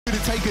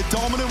take a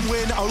dominant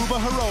win over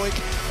Heroic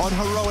on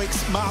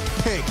Heroic's map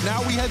pick.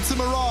 Now we head to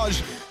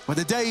Mirage, where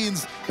the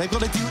Danes, they've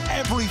got to do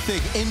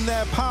everything in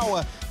their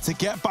power to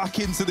get back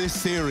into this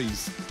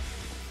series.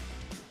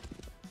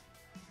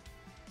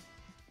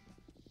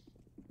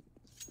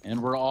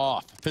 And we're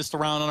off. Pistol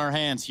round on our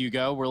hands,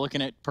 Hugo. We're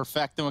looking at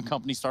Perfecto and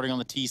company starting on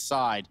the T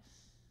side.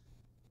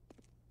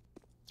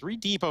 3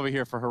 deep over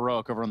here for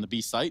Heroic over on the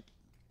B site.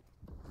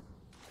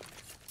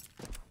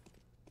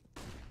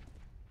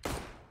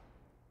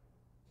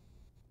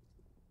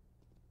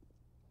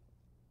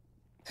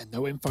 And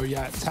no info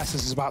yet. Tessus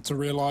is about to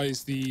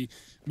realize the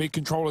mid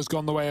controller's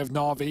gone the way of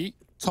Navi.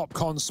 Top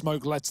con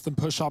smoke lets them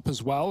push up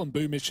as well, and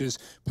Boomich is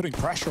putting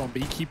pressure on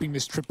B, keeping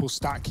this triple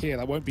stack here.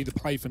 That won't be the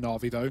play for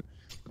Navi though.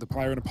 With the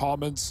player in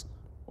apartments,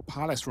 or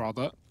Palace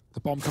rather, the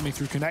bomb coming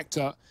through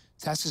connector.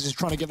 Tessus is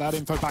trying to get that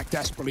info back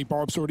desperately.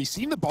 Borob's already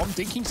seen the bomb.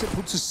 Dinking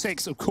simple to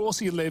 6. Of course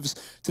he lives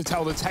to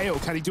tell the tale.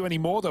 Can he do any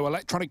more though?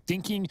 Electronic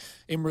dinking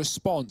in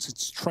response.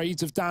 It's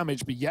trades of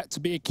damage, but yet to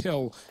be a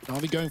kill.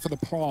 Navi going for the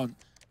plant.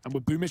 And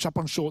with Boomich up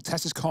on short,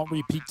 Tessus can't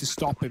re-peek to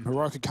stop him.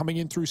 Heroic are coming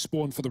in through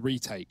spawn for the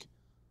retake.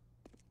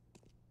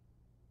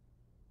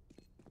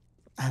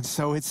 And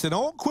so it's an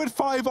awkward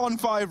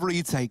 5-on-5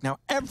 retake. Now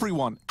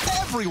everyone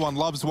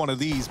loves one of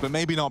these, but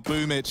maybe not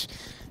Boomich,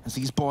 as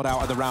he's bought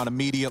out of the round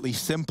immediately.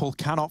 Simple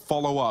cannot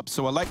follow up.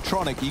 So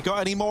Electronic, you got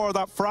any more of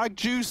that frag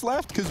juice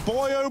left? Because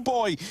boy, oh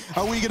boy,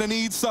 are we gonna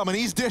need some. And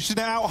he's dishing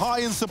it out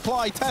high in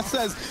supply.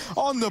 Tessus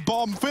on the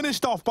bomb,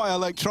 finished off by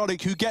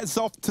Electronic, who gets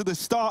off to the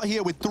start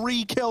here with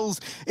 3 kills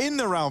in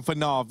the round for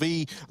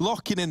Navi,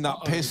 locking in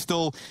that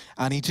pistol,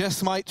 and he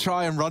just might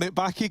try and run it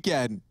back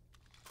again.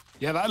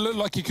 Yeah, that looked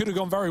like it could have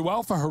gone very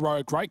well for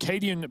Heroic, right?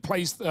 Cadian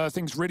plays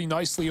things really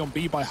nicely on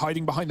B by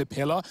hiding behind the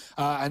pillar,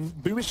 and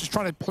Boomich is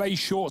trying to play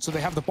short, so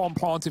they have the bomb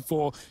planted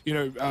for, you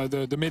know,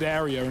 the mid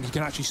area, and he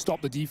can actually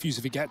stop the defuse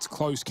if it gets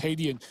close.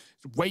 Cadian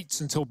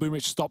waits until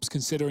Boomich stops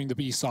considering the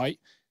B site,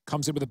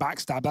 comes in with a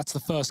backstab. That's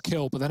the first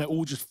kill, but then it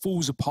all just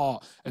falls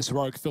apart as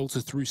Heroic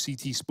filters through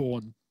CT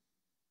spawn.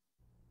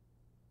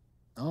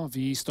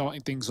 Navi starting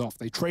things off.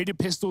 They traded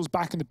pistols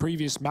back in the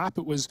previous map.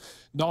 It was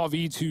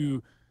Navi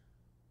to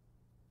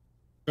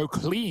go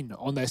clean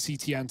on their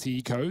CT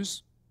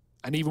anti-ecos,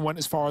 and even went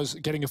as far as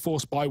getting a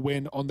force buy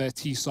win on their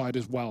T side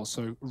as well.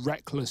 So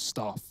reckless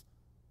stuff.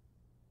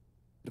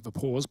 Bit of a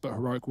pause, but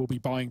Heroic will be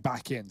buying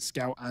back in,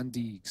 Scout and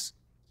Deegs.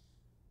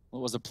 Well,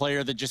 it was a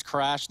player that just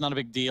crashed, not a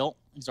big deal.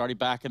 He's already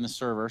back in the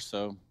server,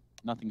 so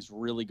nothing's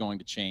really going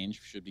to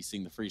change. We should be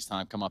seeing the freeze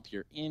time come up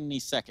here any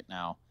second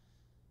now.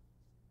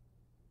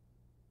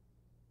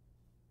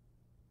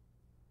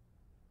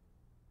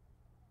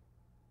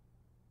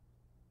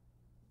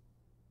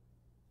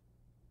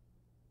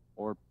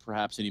 Or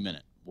perhaps any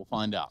minute. We'll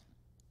find out.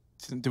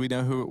 Do we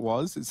know who it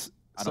was? It's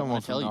someone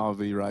from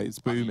Navi, right? It's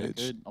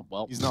Boomich. Oh,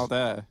 well. He's not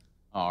there.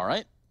 All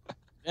right.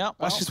 Yeah, well.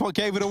 That's just what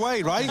gave it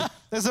away, right?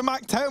 There's a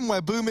Mac 10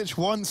 where Boomich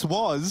once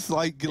was,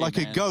 like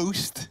a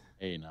ghost.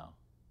 Hey, now.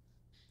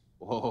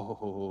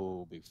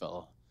 Whoa, big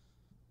fella.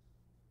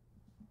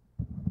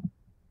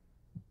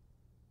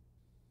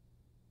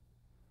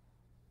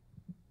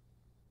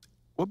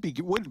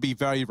 Would be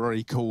very,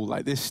 very cool,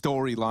 like this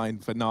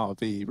storyline for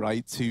Navi,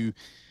 right? To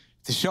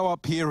show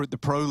up here at the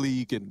Pro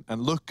League and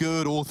look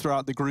good all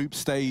throughout the group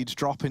stage,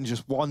 drop in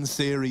just 1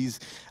 series,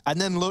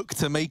 and then look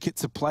to make it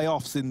to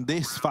playoffs in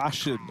this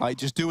fashion, like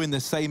just doing the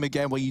same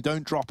again where you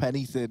don't drop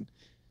anything.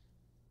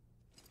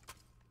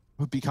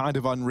 Would be kind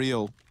of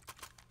unreal.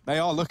 They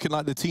are looking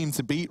like the team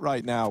to beat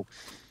right now.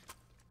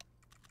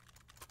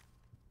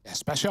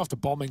 Especially after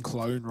bombing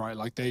Clone, right?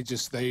 Like they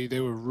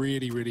were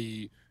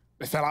really,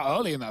 they fell out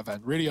early in that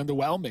event, really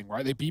underwhelming,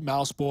 right? They beat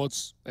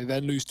Mousesports, they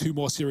then lose 2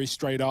 more series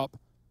straight up,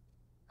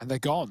 and they're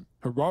gone.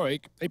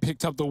 Heroic, they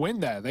picked up the win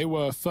there. They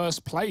were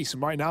first place,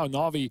 and right now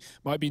Navi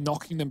might be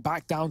knocking them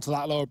back down to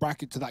that lower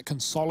bracket, to that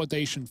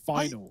consolidation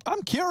final.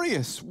 I'm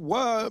curious,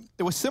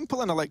 they were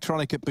Simple and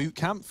Electronic at boot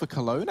camp for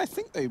Cologne? I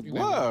think they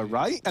were,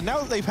 right? And now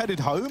that they've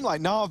headed home,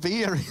 like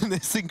Navi are in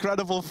this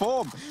incredible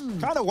form.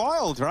 Kind of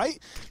wild, right?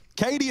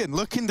 Cadian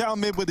looking down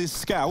mid with his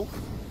scout.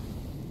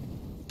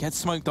 Gets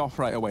smoked off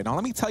right away. Now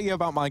let me tell you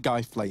about my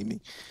guy Flamey.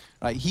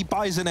 Right, he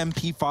buys an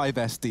MP5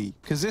 SD,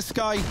 because this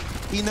guy,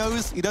 he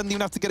knows he doesn't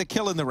even have to get a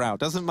kill in the round,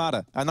 doesn't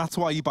matter. And that's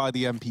why you buy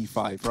the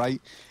MP5,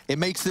 right? It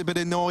makes a bit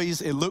of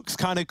noise, it looks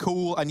kind of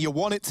cool, and you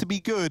want it to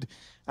be good.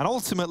 And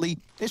ultimately,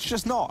 it's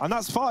just not, and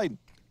that's fine.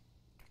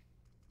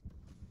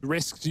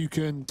 Risks you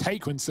can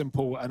take when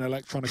Simple and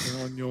Electronic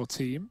are on your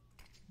team.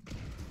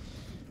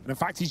 And in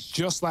fact, he's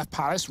just left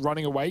Palace,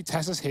 running away.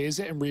 Tessus hears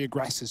it and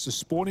re-aggresses. So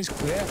spawn is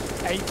clear.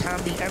 A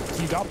can be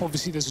emptied up.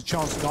 Obviously, there's a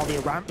chance to Navi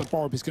a ramp, but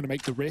Borob is going to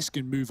make the risk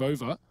and move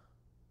over.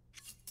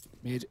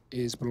 Mid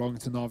is belonging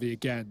to Navi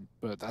again,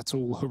 but that's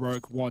all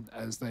Heroic want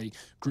as they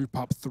group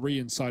up 3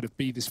 inside of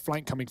B. This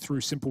flank coming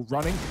through, Simple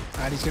running,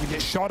 and he's going to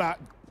get shot at.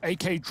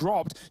 AK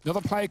dropped.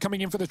 Another player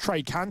coming in for the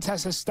trade. Can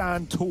Tessus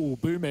stand tall?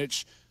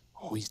 Boomich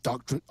Oh, he's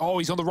ducked. Oh,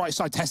 he's on the right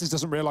side. Tessus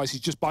doesn't realize he's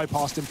just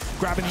bypassed him,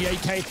 grabbing the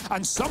AK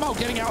and somehow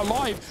getting out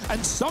alive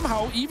and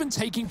somehow even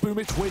taking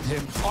Boomich with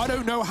him. I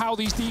don't know how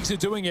these Deegs are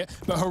doing it,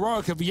 but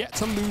Heroic have yet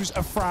to lose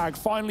a frag.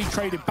 Finally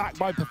traded back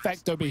by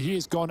Perfecto, but he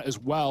is gone as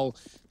well.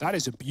 That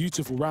is a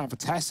beautiful round for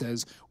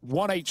Tessus.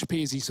 1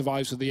 HP as he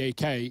survives with the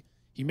AK.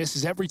 He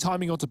misses every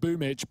timing onto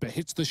Boomich, but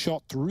hits the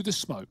shot through the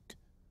smoke.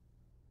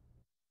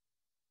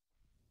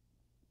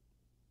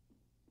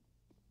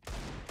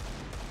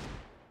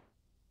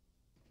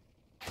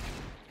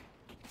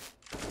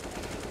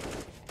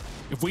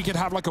 If we could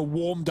have like a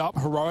warmed up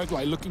Heroic,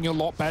 like looking a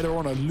lot better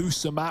on a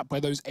looser map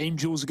where those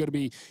Angels are going to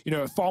be, you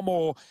know, far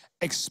more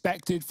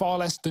expected, far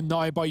less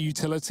denied by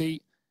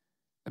utility,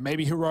 and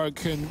maybe Heroic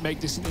can make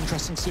this an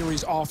interesting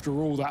series after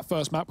all. That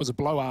first map was a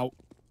blowout.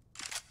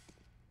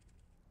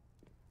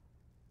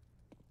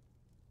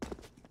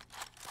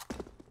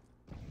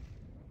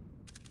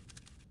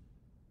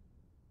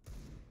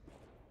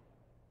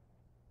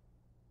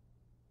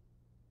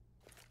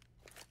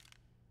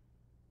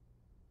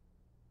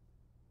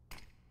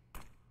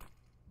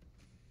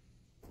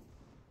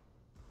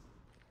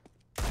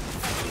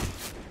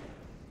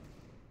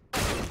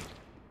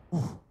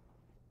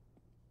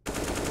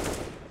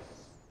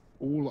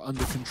 All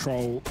under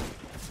control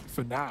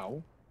for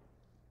now.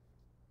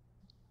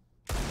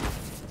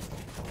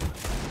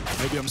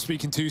 Maybe I'm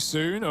speaking too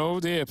soon. Oh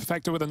dear,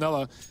 Perfecto with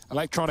another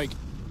electronic.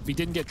 If he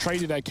didn't get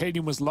traded,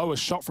 Arcadian was lower.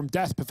 Shot from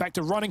death.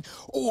 Perfecto running.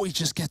 Oh, he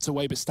just gets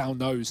away, but Stown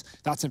knows.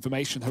 That's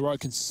information Heroic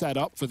can set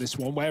up for this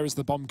one. Where is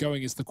the bomb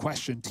going is the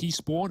question.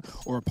 T-spawn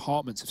or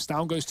apartments? If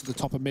Stown goes to the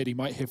top of mid, he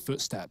might hear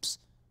footsteps.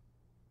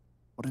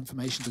 What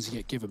information does he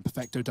get given?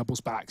 Perfecto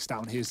doubles back.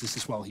 Stown hears this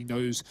as well. He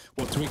knows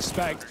what to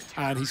expect,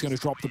 and he's going to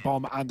drop the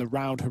bomb and the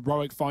round.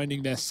 Heroic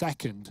finding their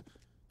second.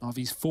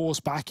 Navi's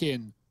forced back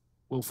in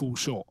will fall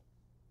short.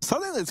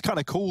 Something that's kind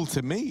of cool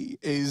to me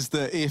is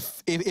that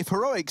if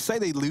Heroic, say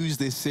they lose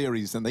this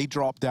series and they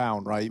drop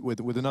down, right,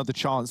 with another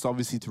chance,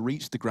 obviously, to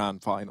reach the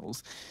grand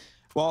finals,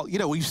 well, you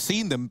know, we've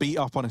seen them beat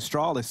up on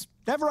Astralis.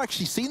 Never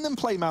actually seen them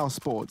play mouse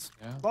sports.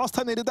 Yeah. Last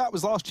time they did that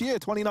was last year,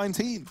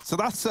 2019. So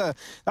that's a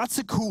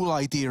cool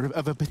idea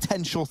of a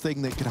potential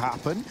thing that could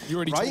happen. You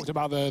already talked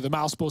about the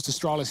mouse sports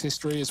Astralis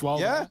history as well.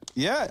 Yeah, there.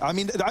 yeah. I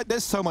mean,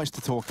 there's so much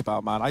to talk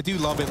about, man. I do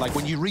love it. Like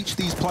when you reach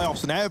these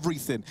playoffs and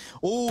everything,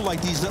 all like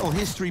these little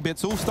history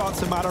bits all start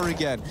to matter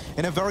again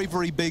in a very,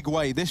 very big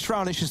way. This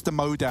round is just a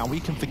mow down. We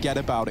can forget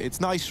about it. It's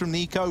nice from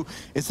Nico.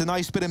 It's a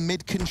nice bit of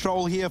mid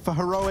control here for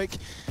Heroic,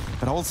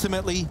 but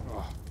ultimately.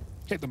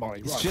 Hit the molly,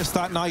 it's just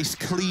that nice,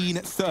 clean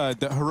third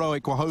that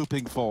Heroic were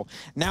hoping for.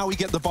 Now we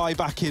get the buy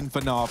back in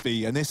for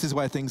Navi, and this is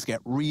where things get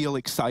real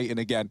exciting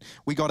again.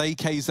 We got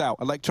AKs out.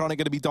 Electronic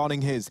going to be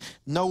donning his.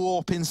 No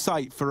AWP in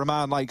sight for a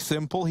man like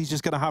Simple. He's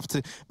just going to have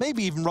to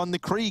maybe even run the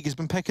Krieg. He's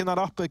been picking that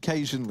up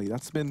occasionally.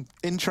 That's been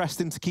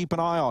interesting to keep an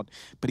eye on,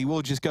 but he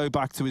will just go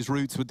back to his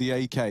roots with the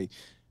AK.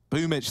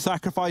 Boomich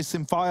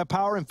sacrificing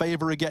firepower in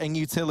favor of getting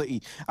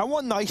utility. And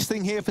one nice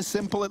thing here for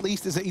Simple, at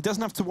least, is that he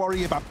doesn't have to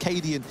worry about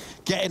Cadian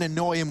getting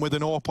annoying with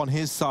an AWP on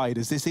his side,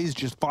 as this is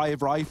just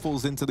 5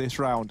 rifles into this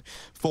round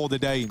for the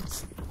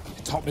Danes.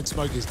 Top mid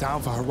smoke is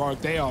down for Heroic.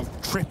 They are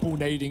triple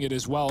nading it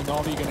as well.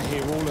 Navi going to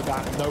hear all of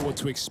that and know what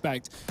to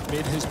expect.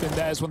 Mid has been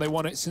theirs when they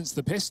won it since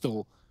the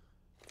pistol.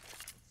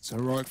 So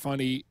Heroic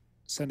finally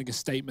sending a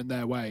statement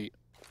their way.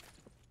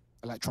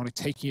 Electronic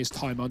taking his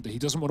time under. He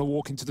doesn't want to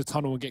walk into the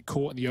tunnel and get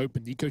caught in the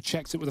open. Nico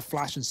checks it with a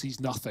flash and sees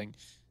nothing.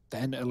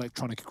 Then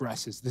Electronic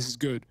aggresses. This is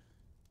good.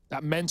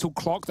 That mental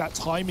clock, that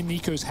time in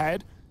Nico's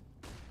head.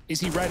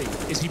 Is he ready?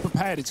 Is he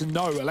prepared? It's a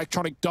no.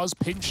 Electronic does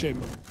pinch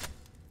him.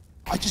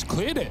 I just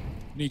cleared it,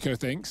 Nico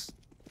thinks.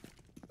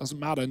 Doesn't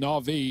matter.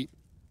 Navi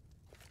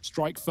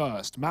strike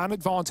first. Man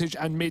advantage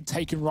and mid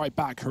taken right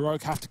back.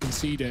 Heroic have to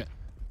concede it.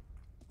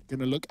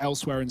 Gonna look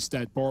elsewhere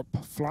instead. Borup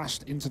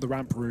flashed into the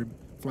ramp room.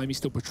 Flamey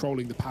still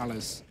patrolling the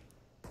palace.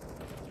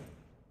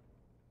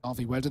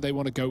 Navi, where do they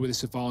want to go with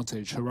this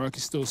advantage? Heroic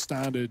is still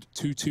standard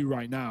 2-2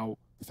 right now.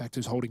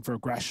 Perfecto's holding for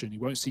aggression. You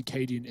won't see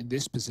Cadian in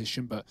this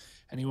position, but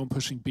anyone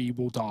pushing B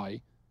will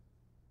die.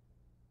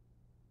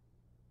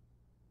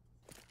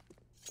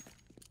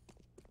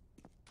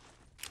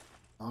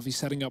 Navi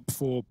setting up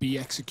for B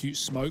execute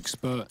smokes,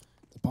 but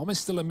the bomb is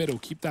still in middle.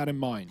 Keep that in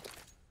mind.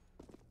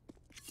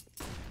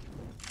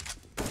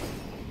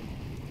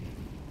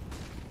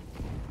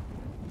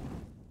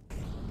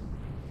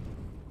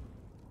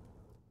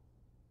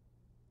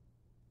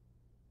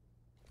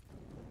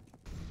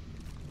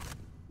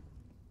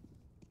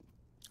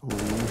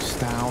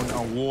 Stown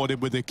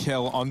awarded with a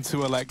kill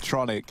onto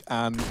Electronic,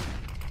 and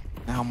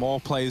now more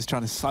players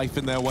trying to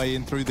siphon their way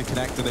in through the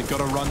connector. They've got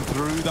to run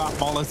through that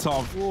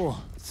Molotov. Ooh.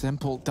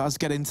 Simple does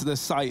get into the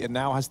site and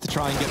now has to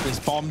try and get this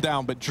bomb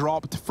down, but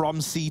dropped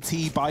from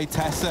CT by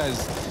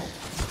Tesses.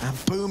 And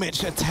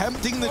Boomich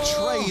attempting the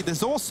trade.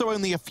 There's also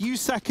only a few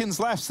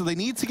seconds left, so they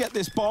need to get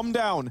this bomb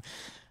down.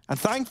 And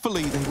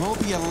thankfully, they will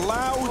be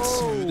allowed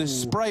to. The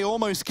spray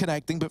almost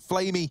connecting, but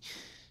Flamey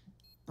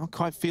not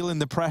quite feeling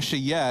the pressure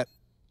yet.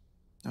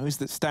 Knows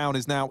that Stown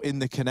is now in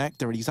the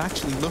connector, and he's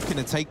actually looking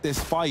to take this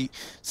fight.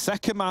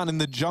 Second man in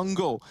the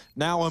jungle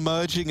now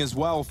emerging as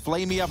well.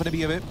 Flamey having to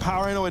be a bit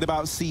paranoid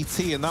about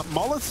CT, and that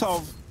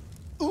Molotov,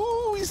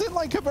 ooh, he's in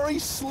like a very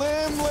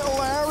slim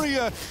little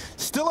area.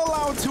 Still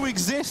allowed to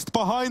exist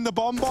behind the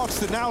bomb box,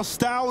 that now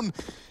Stown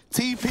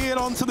TPing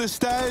onto the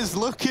stairs,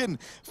 looking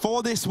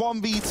for this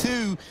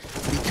 1v2.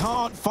 But he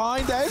can't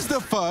find, there's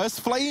the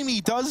first.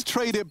 Flamey does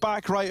trade it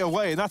back right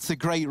away, and that's a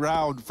great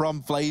round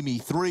from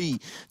Flamey. 3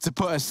 to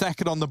put a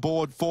second on the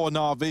board for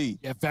Navi.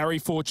 Yeah, very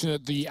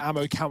fortunate the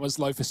ammo count was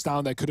low for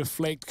Stown there. Could have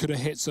flicked, could have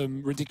hit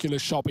some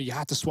ridiculous shot, but you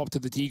had to swap to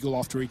the Deagle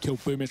after he killed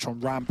Boomich on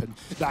ramp, and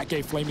that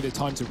gave Flamey the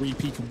time to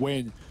re-peek and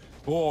win.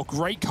 Oh,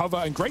 great cover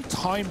and great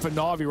time for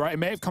Navi, right? It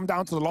may have come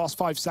down to the last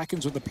 5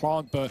 seconds with the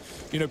plant, but,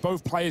 you know,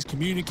 both players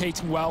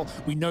communicating well.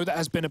 We know that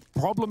has been a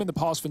problem in the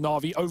past for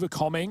Navi,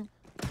 overcoming.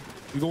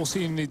 We've all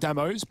seen the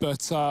demos,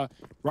 but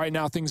right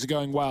now things are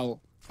going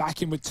well.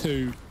 Back in with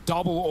 2,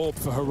 double AWP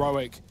for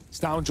Heroic.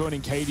 Stown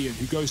joining Cadian,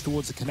 who goes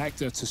towards the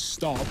connector to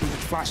stop.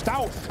 Boomich flashed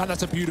out, and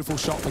that's a beautiful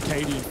shot for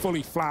Cadian.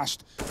 Fully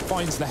flashed,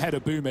 finds the head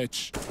of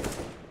Boomich.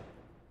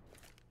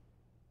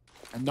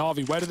 And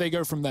Navi, where do they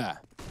go from there?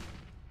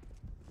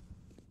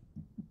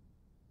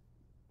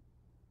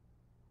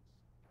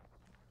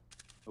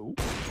 Ooh.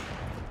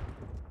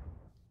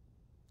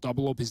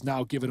 Double up is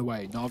now given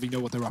away. Navi know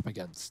what they're up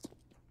against.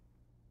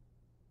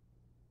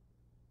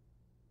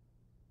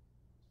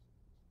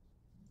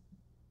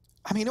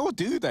 I mean, or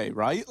do they,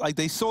 right? Like,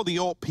 they saw the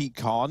AWP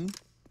peak on.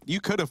 You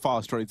could have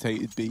fast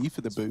rotated B for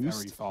the boost.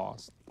 Very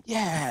fast.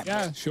 Yeah.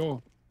 Yeah,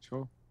 sure.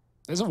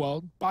 There's a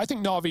world. But I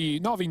think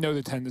Navi know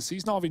the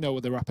tendencies. Navi know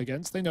what they're up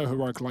against. They know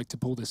Heroic like to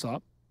pull this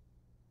up.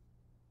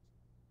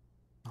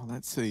 Oh,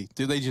 let's see.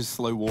 Do they just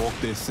slow walk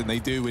this? And they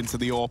do into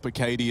the AWP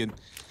Acadian.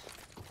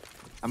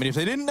 I mean, if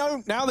they didn't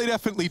know, now they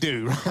definitely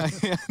do,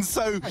 right? And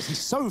so He's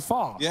so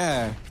fast.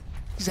 Yeah.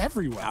 He's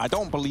everywhere. I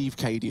don't believe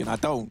Cadian. I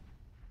don't.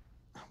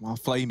 Well,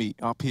 Flamey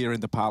up here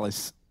in the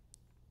palace.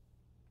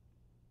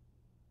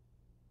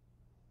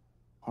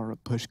 Or a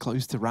push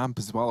close to ramp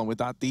as well. And with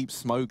that deep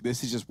smoke,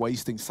 this is just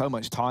wasting so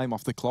much time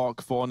off the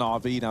clock for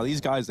Navi. Now, these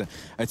guys are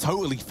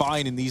totally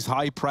fine in these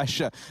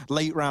high-pressure,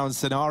 late-round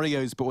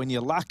scenarios. But when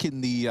you're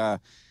lacking the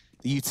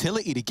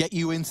utility to get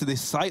you into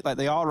this site like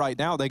they are right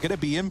now, they're going to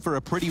be in for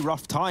a pretty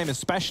rough time,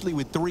 especially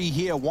with 3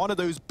 here, one of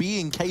those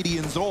being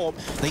Cadian's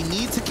AWP. They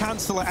need to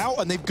cancel it out,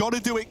 and they've got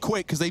to do it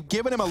quick because they've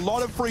given him a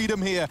lot of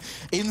freedom here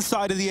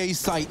inside of the A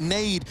site.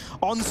 Nade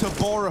onto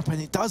Borup, and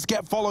it does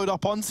get followed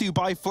up onto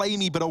by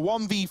Flamey, but a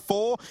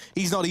 1v4,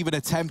 he's not even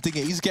attempting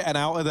it. He's getting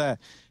out of there.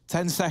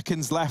 10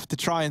 seconds left to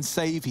try and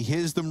save. He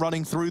hears them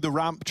running through the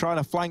ramp, trying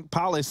to flank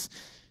Palace.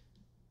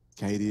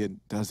 Cadian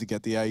doesn't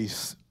get the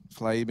ace.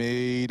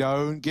 Flamey,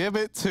 don't give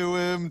it to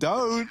him,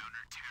 don't.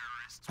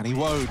 And he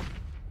won't.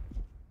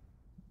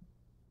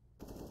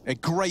 A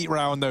great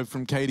round, though,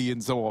 from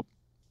Cadian's AWP.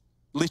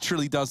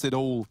 Literally does it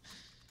all.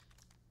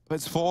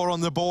 Puts 4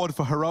 on the board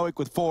for Heroic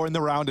with 4 in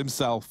the round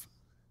himself.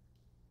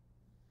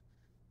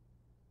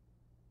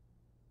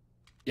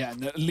 Yeah,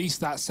 and at least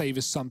that save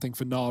is something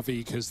for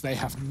Navi because they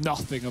have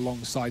nothing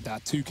alongside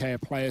that. 2K a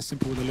player,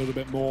 Simple with a little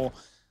bit more.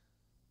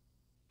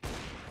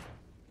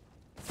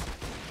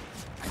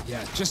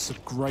 Yeah, just some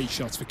great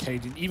shots for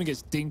Cadian. Even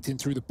gets dinked in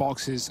through the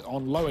boxes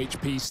on low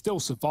HP, still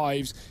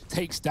survives,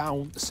 takes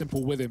down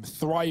Simple with him,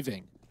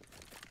 thriving.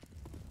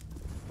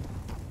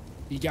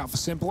 Eke out for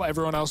Simple,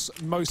 everyone else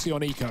mostly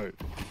on eco.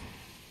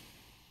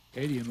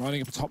 Cadian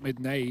lining up a top mid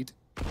nade.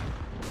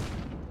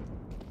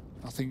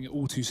 Nothing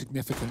all too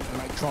significant.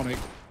 Electronic,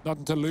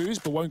 nothing to lose,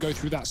 but won't go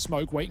through that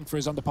smoke, waiting for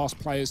his underpass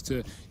players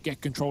to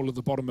get control of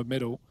the bottom of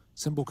middle.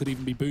 Simple could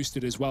even be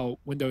boosted as well.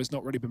 Window has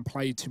not really been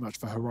played too much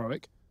for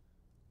Heroic.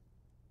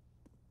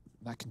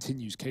 That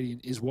continues. Cadian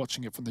is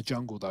watching it from the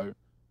jungle, though,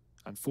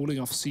 and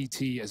falling off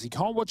CT as he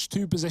can't watch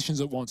 2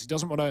 positions at once. He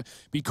doesn't want to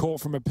be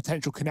caught from a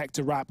potential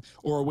connector wrap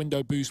or a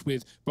window boost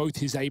with both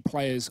his A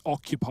players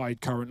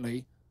occupied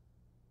currently.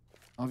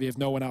 Navi have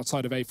no one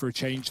outside of A for a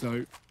change,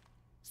 though.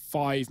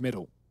 5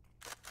 middle.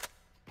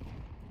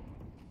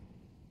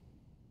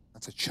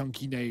 That's a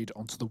chunky nade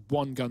onto the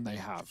 1 gun they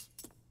have.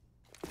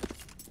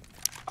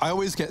 I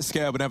always get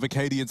scared whenever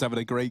Cadian's having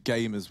a great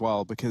game as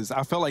well, because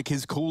I feel like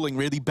his cooling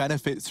really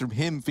benefits from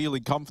him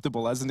feeling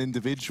comfortable as an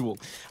individual.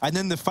 And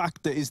then the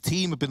fact that his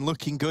team have been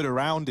looking good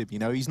around him, you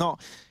know, he's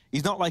not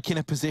like in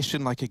a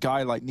position like a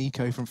guy like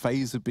Nico from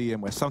FaZe would be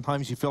in, where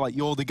sometimes you feel like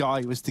you're the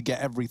guy who has to get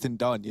everything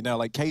done, you know,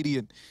 like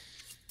Cadian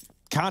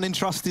can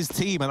entrust his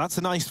team, and that's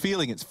a nice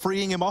feeling. It's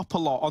freeing him up a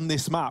lot on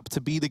this map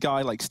to be the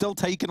guy, like, still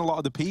taking a lot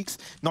of the peaks,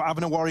 not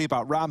having to worry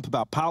about ramp,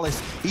 about Palace.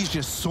 He's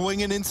just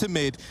swinging into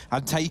mid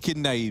and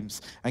taking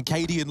names, and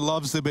Cadian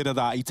loves a bit of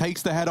that. He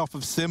takes the head off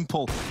of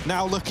Simple.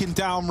 Now looking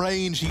down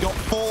range. He got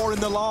 4 in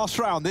the last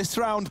round. This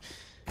round,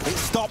 it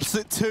stops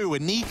at 2,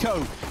 and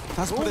Nico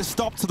has put a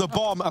stop to the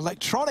bomb.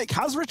 Electronic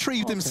has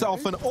retrieved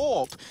himself an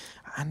AWP,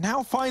 and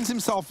now finds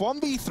himself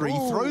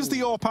 1v3, throws the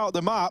AWP out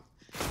the map.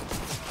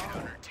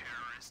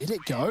 Did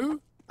it go?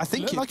 I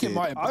think like it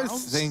might have I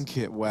bounced. think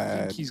it went. I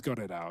think he's got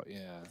it out,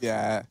 yeah.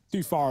 Yeah.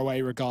 Too far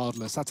away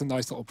regardless. That's a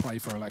nice little play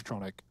for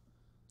Electronic.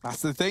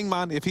 That's the thing,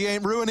 man. If he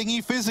ain't ruining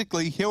you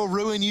physically, he'll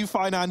ruin you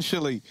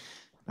financially.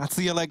 That's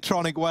the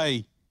Electronic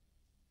way.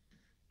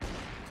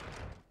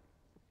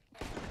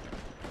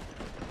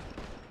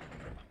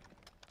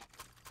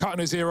 Cutting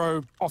a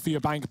 0, offer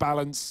your bank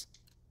balance.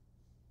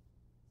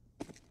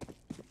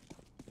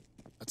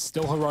 It's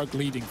still Heroic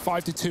leading,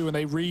 5-2, and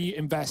they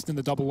reinvest in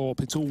the double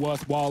AWP. It's all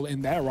worthwhile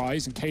in their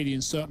eyes, and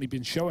Cadian's certainly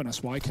been showing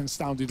us why. Can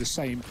Stown do the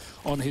same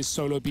on his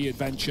solo B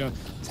adventure?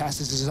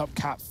 Tassis is up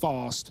cap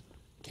fast.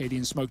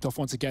 Cadian smoked off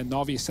once again.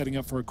 Navi is setting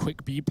up for a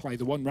quick B play.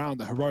 The one round,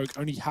 the Heroic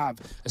only have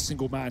a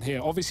single man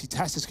here. Obviously,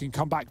 Tassis can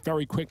come back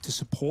very quick to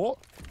support.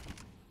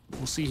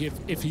 We'll see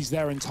if he's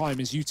there in time.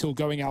 Is Util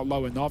going out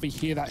lower? Navi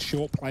hear that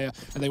short player,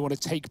 and they want to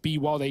take B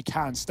while they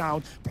can.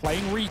 Stown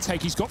playing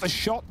retake. He's got the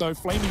shot, though.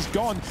 Flamey's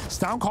gone.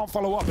 Stown can't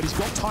follow up, but he's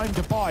got time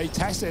to buy.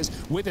 Tesses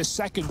with a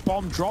second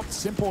bomb dropped.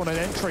 Simple on an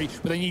entry,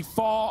 but they need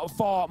far,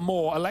 far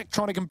more.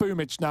 Electronic and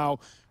Boomich now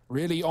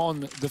really on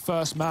the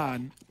first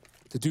man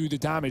to do the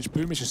damage.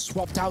 Boomich has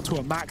swapped out to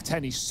a Mac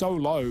 10. He's so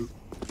low.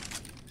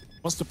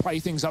 Wants to play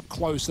things up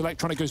close.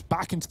 Electronic goes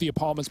back into the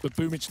apartments, but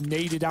Boomich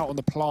naded out on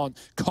the plant.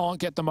 Can't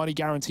get the money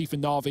guarantee for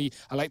Navi.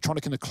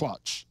 Electronic in the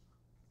clutch.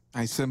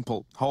 Hey,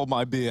 Simple, hold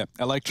my beer.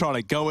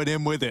 Electronic going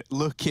in with it.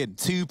 Looking,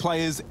 2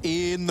 players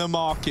in the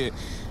market.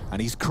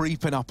 And he's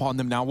creeping up on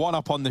them now. 1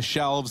 up on the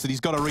shelves, and he's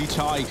got to reach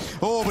high.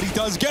 Oh, but he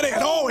does get it.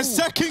 And oh, a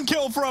second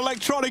kill for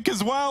Electronic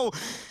as well.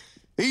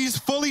 He's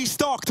fully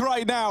stocked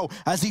right now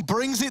as he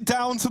brings it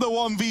down to the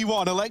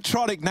 1v1.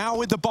 Electronic now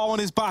with the bomb on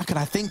his back, and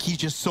I think he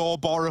just saw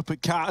Borup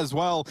at Cat as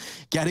well.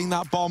 Getting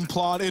that bomb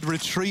planted,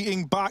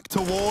 retreating back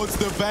towards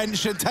the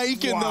bench and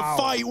taking the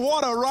fight.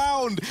 What a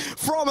round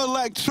from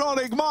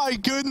Electronic, my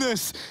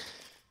goodness.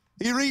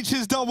 He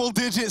reaches double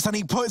digits and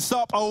he puts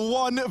up a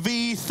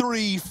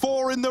 1v3,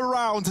 4 in the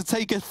round to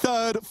take a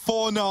third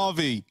for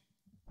Navi.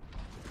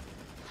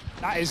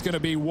 That is going to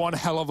be one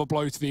hell of a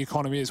blow to the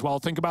economy as well.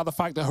 Think about the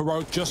fact that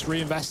Heroic just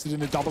reinvested in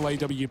the double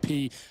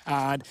AWP,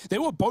 and they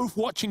were both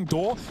watching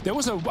door. There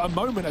was a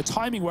moment, a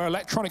timing where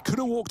Electronic could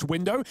have walked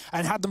window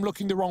and had them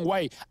looking the wrong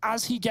way.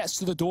 As he gets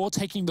to the door,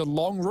 taking the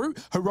long route,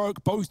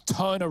 Heroic both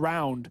turn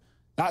around.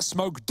 That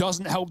smoke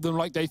doesn't help them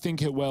like they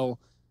think it will.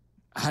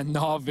 And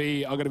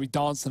Navi are going to be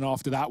dancing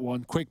after that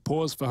one. Quick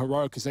pause for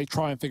Heroic as they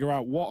try and figure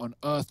out what on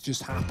earth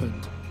just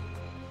happened.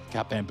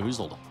 Got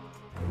bamboozled.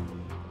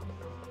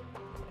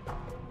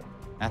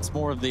 That's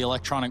more of the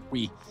Electronic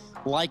we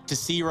like to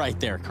see right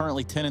there.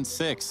 Currently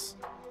 10-6.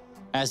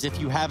 As if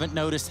you haven't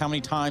noticed how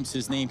many times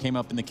his name came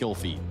up in the kill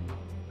feed.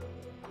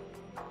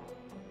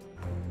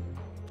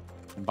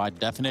 And by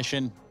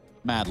definition,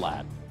 mad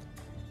lad.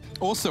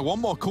 Also, one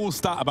more cool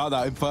stat about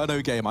that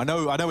Inferno game. I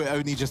know it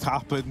only just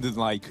happened and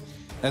like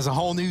there's a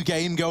whole new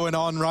game going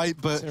on, right?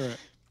 But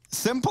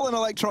Simple and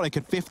Electronic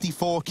had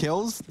 54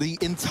 kills. The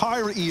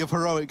entirety of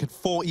Heroic had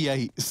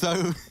 48.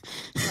 So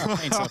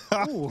paints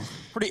a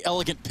pretty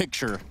elegant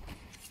picture.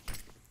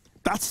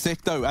 That's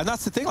sick, though. And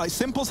that's the thing. Like,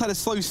 Simple's had a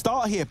slow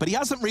start here, but he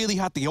hasn't really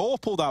had the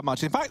AWP all that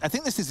much. In fact, I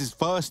think this is his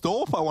first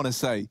AWP, I want to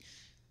say.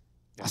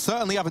 I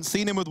certainly haven't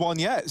seen him with one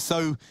yet.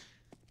 So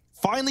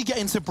finally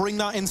getting to bring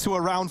that into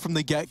a round from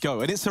the get-go.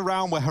 And it's a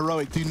round where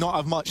Heroic do not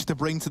have much to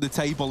bring to the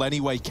table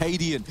anyway.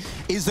 Cadian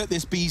is at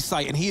this B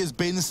site, and he has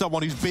been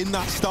someone who's been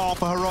that star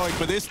for Heroic.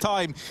 But this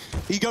time,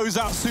 he goes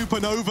out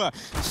supernova.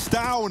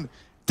 Stown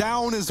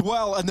down as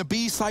well, and the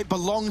B site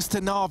belongs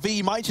to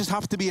Navi. Might just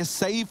have to be a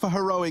save for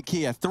Heroic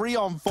here. 3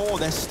 on 4,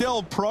 they're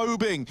still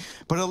probing,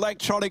 but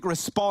Electronic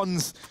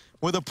responds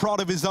with a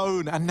prod of his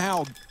own. And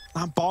now,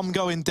 that bomb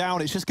going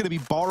down, it's just going to be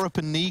Borup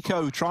and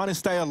Nico trying to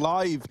stay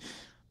alive.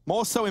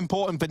 More so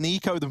important for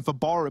Nico than for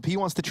Borup. He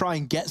wants to try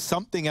and get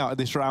something out of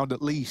this round at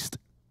least.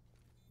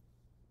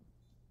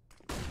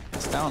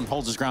 Stown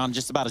holds his ground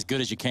just about as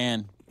good as you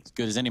can. As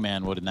good as any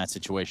man would in that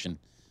situation.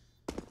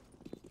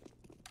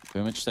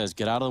 Boomich says,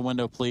 get out of the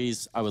window,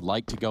 please. I would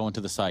like to go into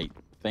the site.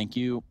 Thank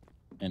you,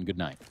 and good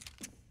night.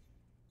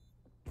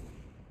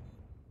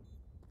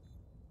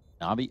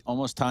 Navi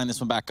almost tying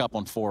this one back up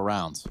on 4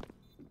 rounds.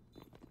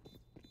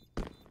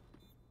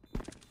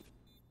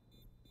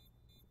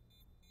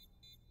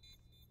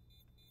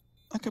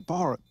 Look at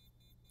Borup.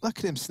 Look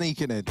at him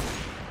sneaking in.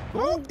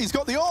 Oh, he's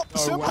got the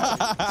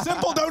AWP.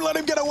 Simple, don't let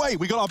him get away.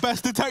 We got our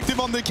best detective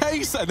on the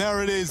case, and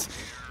there it is.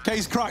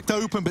 Case cracked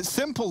open, but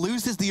Simple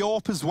loses the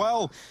AWP as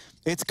well.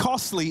 It's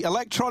costly.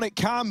 Electronic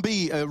can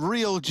be a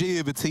real G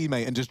of a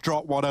teammate and just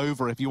drop one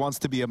over if he wants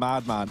to be a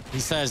madman. He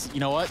says, you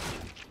know what?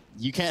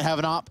 You can't have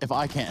an AWP if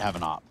I can't have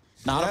an AWP.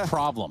 Not a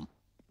problem.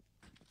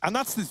 And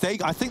that's the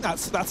thing. I think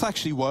that's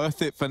actually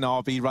worth it for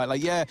Navi, right?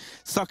 Like, yeah,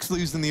 sucks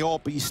losing the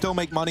AWP, but you still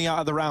make money out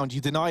of the round. You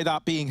deny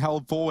that being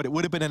held forward. It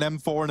would have been an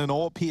M4 and an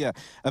AWP here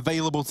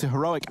available to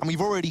Heroic. And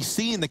we've already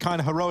seen the kind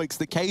of heroics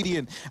that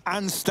Cadian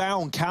and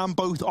Stown can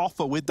both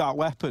offer with that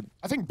weapon.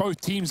 I think both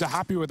teams are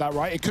happy with that,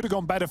 right? It could have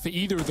gone better for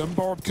either of them.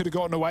 Borup could have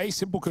gotten away,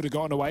 Simple could have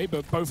gotten away,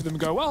 but both of them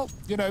go, well,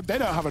 you know, they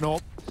don't have an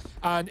AWP.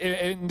 And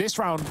in this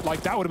round,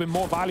 like, that would have been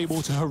more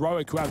valuable to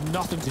Heroic, who have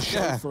nothing to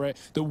show for it.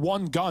 The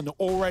one gun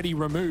already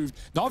removed.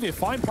 Navi are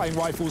fine playing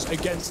rifles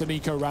against the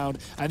Nico round,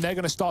 and they're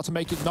going to start to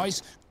make it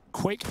nice,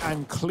 quick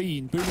and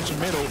clean. Boomich in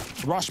middle,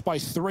 rushed by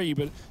 3,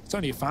 but it's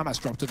only a FAMAS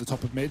drop to the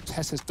top of mid.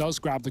 Tessus does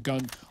grab the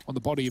gun on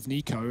the body of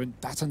Nico, and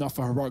that's enough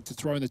for Heroic to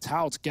throw in the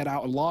towel to get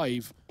out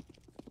alive.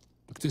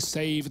 Look to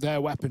save their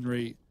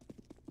weaponry.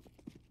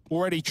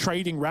 Already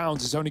trading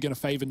rounds is only going to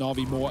favor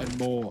Navi more and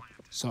more.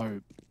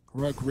 So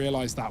Heroic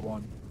realized that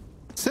one.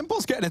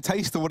 Simple's getting a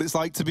taste of what it's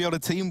like to be on a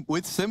team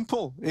with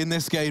Simple in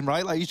this game,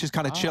 right? Like, he's just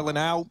kind of chilling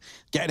out,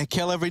 getting a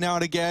kill every now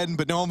and again,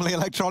 but normally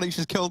Electronics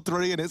just killed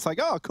 3, and it's like,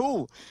 oh,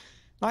 cool.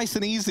 Nice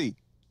and easy.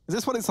 Is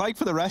this what it's like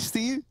for the rest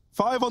of you?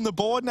 5 on the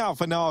board now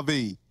for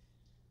Navi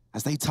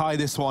as they tie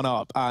this one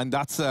up, and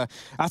that's a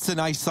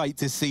nice sight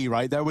to see,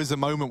 right? There was a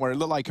moment where it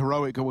looked like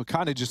Heroic were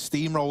kind of just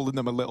steamrolling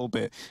them a little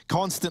bit,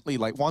 constantly,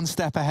 like one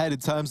step ahead in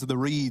terms of the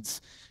reads.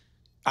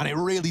 And it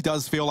really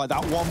does feel like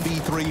that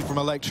 1v3 from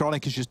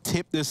Electronic has just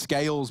tipped the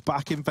scales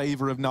back in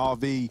favor of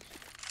Navi.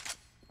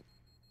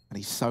 And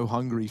he's so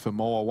hungry for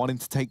more, wanting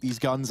to take these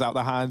guns out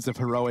the hands of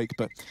Heroic,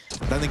 but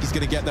I don't think he's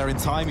going to get there in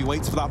time. He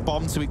waits for that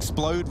bomb to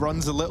explode,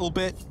 runs a little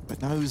bit,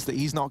 but knows that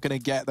he's not going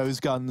to get those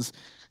guns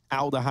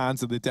out the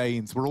hands of the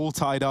Danes. We're all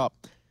tied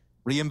up.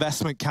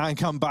 Reinvestment can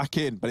come back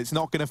in, but it's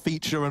not going to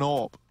feature an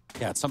AWP.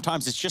 Yeah,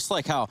 sometimes it's just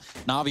like how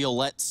Navi will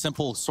let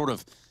Simple sort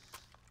of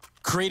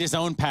create his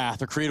own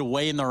path or create a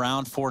way in the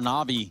round for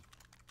Navi.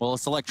 Well,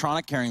 it's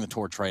Electronic carrying the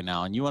torch right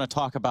now, and you want to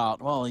talk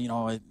about, well, you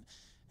know,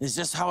 is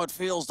this how it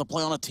feels to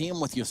play on a team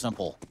with you,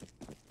 Simple?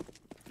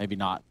 Maybe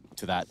not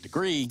to that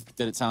degree.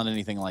 Did it sound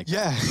anything like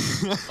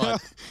that?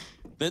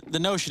 But the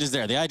notion is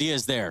there. The idea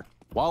is there.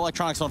 While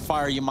Electronic's on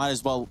fire, you might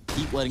as well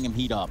keep letting him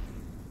heat up.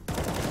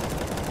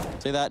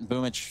 Say that, and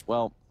Boomich,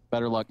 well,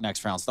 better luck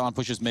next round. Stan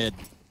pushes mid,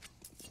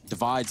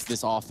 divides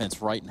this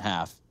offense right in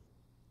half.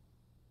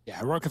 Yeah,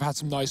 Heroic have had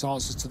some nice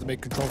answers to the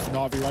mid control for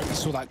Navi, right? We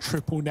saw that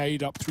triple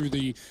nade up through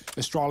the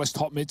Astralis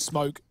top mid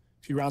smoke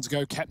a few rounds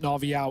ago, kept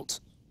Navi out.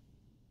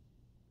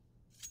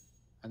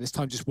 And this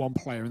time just one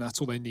player, and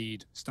that's all they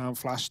need. Stan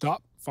flashed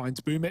up, finds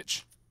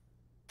Boomich.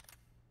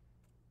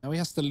 Now he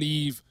has to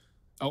leave,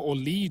 or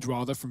lead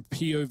rather, from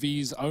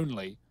POVs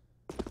only.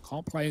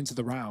 Can't play into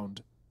the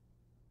round.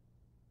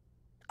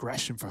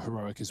 Aggression for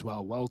Heroic as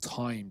well, well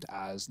timed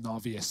as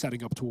Navi are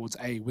setting up towards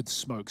A with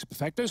smokes.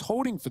 Perfecto's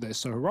holding for this,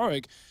 so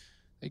Heroic,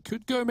 they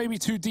could go maybe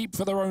too deep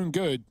for their own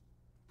good.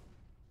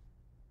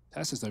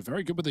 Tessus, though,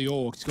 very good with the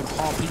AWP. He's got to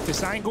half peek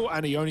this angle,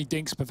 and he only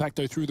dinks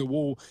Perfecto through the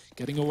wall.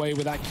 Getting away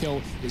with that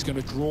kill is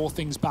going to draw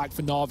things back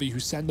for Navi, who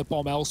send the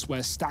bomb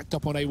elsewhere. Stacked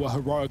up on A were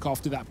Heroic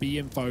after that B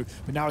info,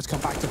 but now it's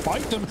come back to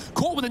bite them.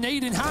 Caught with a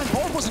nade in hand.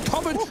 Bomb wasn't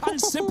covered, and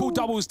Simple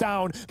doubles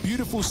down.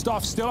 Beautiful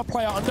stuff. Still a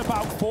player under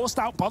bout, forced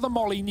out by the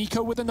molly.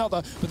 Nico with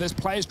another, but there's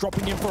players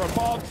dropping in for a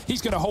bomb.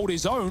 He's going to hold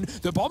his own.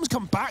 The bombs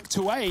come back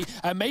to A,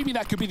 and maybe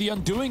that could be the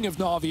undoing of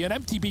Navi. An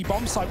empty B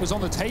bomb site was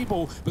on the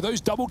table, but those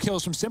double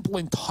kills from Simple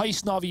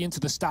enticed Navi into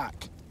the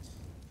stack.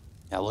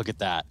 Yeah, look at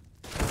that.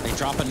 They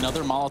drop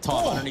another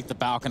Molotov underneath the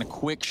balcony. A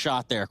quick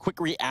shot there. Quick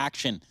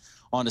reaction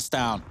onto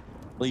Stown.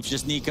 Leaves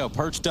just Nico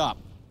perched up.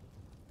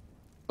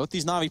 Both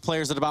these Navi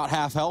players at about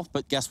half health,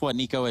 but guess what?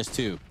 Nico is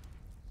too.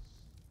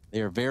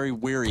 They are very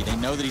weary. They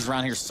know that he's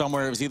around here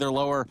somewhere. It was either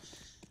lower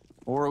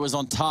or it was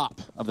on top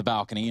of the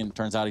balcony, and it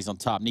turns out he's on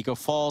top. Nico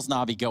falls.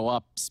 Navi go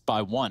up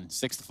by 1,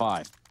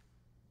 6-5.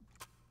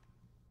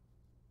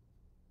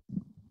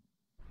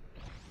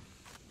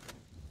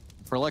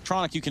 For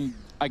Electronic, you can,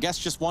 I guess,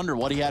 just wonder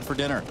what he had for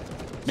dinner.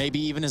 Maybe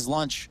even his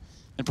lunch,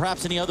 and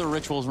perhaps any other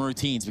rituals and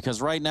routines,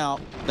 because right now,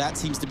 that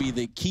seems to be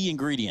the key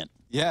ingredient.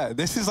 Yeah,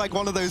 this is like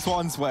one of those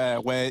ones where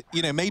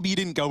you know, maybe you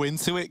didn't go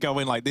into it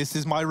going like, this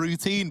is my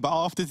routine, but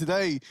after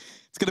today,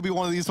 it's going to be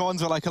one of these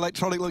ones where like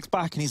Electronic looks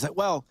back and he's like,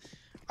 well,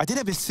 I did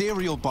have a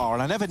cereal bar,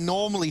 and I never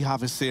normally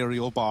have a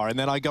cereal bar, and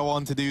then I go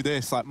on to do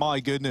this. Like,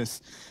 my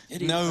goodness,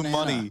 no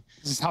money.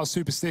 This is how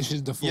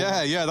superstitions deform.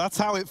 Yeah, that's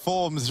how it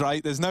forms,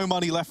 right? There's no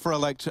money left for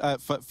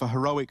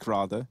Heroic,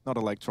 rather. Not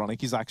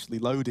Electronic. He's actually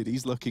loaded.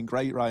 He's looking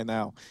great right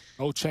now.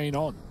 Old chain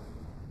on.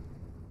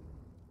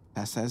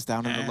 SS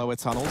down in the lower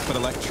tunnels, but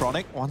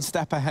Electronic, one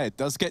step ahead,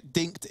 does get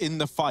dinked in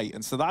the fight,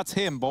 and so that's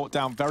him, brought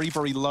down very,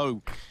 very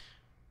low.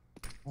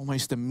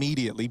 Almost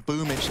immediately,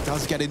 Boomich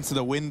does get into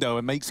the window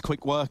and makes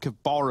quick work of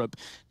Borup.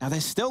 Now,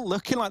 they're still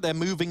looking like they're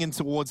moving in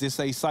towards this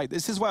A site.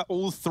 This is where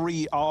all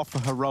 3 are for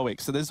Heroic,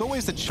 so there's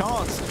always a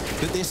chance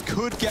that this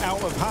could get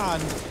out of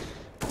hand.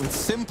 With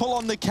Simple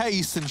on the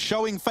case and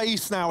showing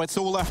face now, it's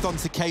all left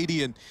onto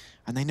Cadian.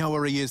 And they know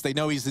where he is, they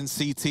know he's in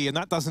CT, and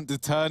that doesn't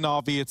deter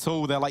Navi at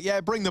all. They're like,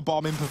 yeah, bring the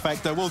bomb in,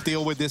 Perfecto, we'll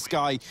deal with this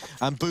guy.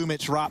 And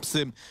Boomich wraps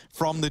him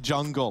from the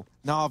jungle.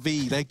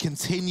 Navi, they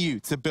continue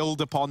to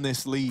build upon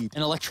this lead.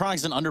 And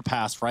Electronic's an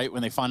underpass, right,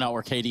 when they find out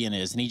where Cadian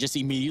is, and he just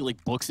immediately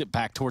books it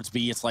back towards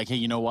B. It's like, hey,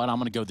 you know what, I'm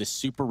gonna go this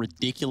super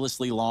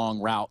ridiculously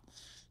long route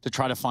to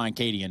try to find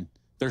Cadian.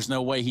 There's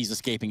no way he's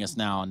escaping us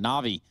now. And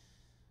Navi,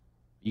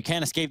 you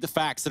can't escape the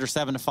facts that are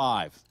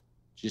 7-5.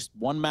 Just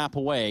one map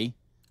away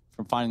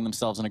from finding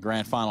themselves in a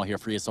grand final here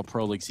for ESL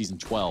Pro League Season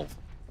 12.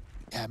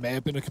 Yeah, it may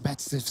have been a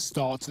competitive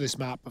start to this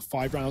map, but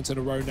 5 rounds in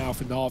a row now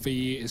for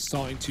Navi is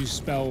starting to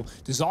spell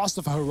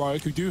disaster for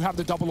Heroic, who do have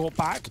the double AWP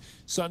back.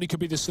 Certainly could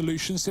be the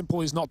solution.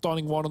 Simple is not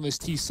donning one on this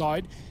T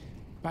side.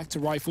 Back to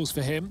rifles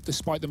for him,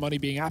 despite the money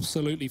being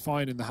absolutely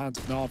fine in the hands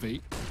of Navi.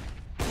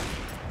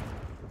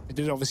 It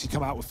did obviously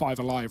come out with 5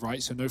 alive,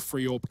 right? So no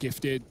free AWP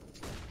gifted.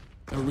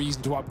 No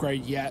reason to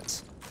upgrade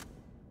yet.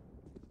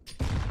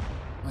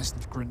 Nice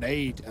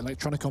grenade.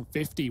 Electronic on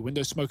 50.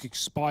 Window smoke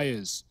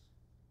expires.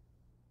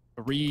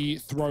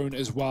 Re-thrown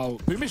as well.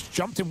 Boomich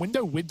jumped in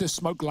window with the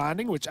smoke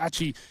landing, which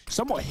actually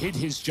somewhat hid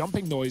his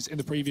jumping noise in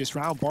the previous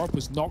round. Borup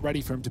was not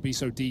ready for him to be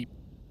so deep.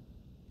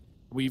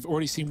 We've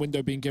already seen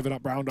window being given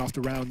up round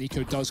after round.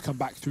 Nico does come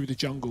back through the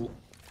jungle,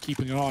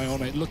 keeping an eye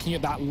on it, looking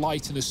at that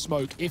light in the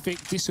smoke. If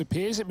it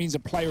disappears, it means a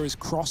player is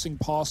crossing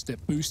past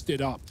it,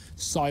 boosted up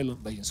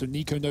silently. And so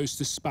Nico knows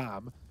to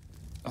spam.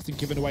 Nothing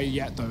given away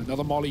yet, though.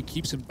 Another molly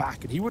keeps him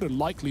back, and he would have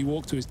likely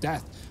walked to his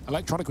death.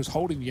 Electronic was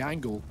holding the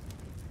angle.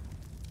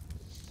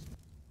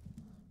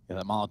 Yeah,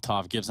 that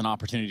Molotov gives an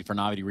opportunity for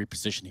Navi to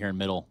reposition here in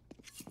middle.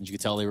 As you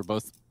can tell, they were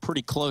both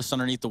pretty close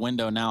underneath the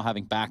window now,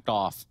 having backed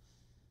off.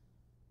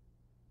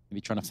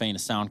 Maybe trying to feign a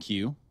sound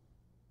cue.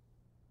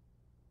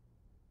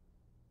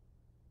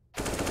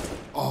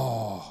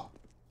 Oh.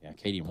 Yeah,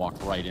 Cadian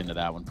walked right into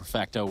that one.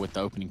 Perfecto with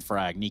the opening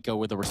frag. Nico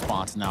with the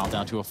response now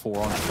down to a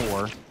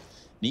 4-on-4.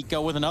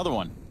 Nico with another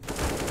one.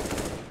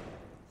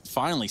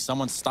 Finally,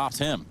 someone stops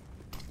him.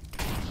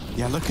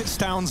 Yeah, look at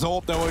Stown's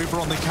AWP though over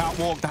on the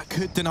catwalk. That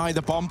could deny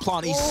the bomb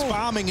plant. He's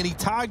spamming and he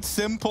tagged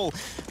Simple,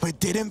 but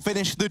didn't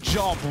finish the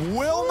job.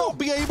 Will not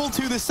be able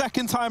to the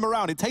second time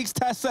around. It takes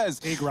Tessez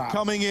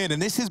coming in,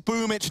 and this is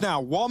Boomich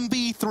now,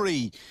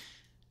 1v3.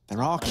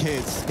 There are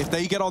kids. If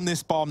they get on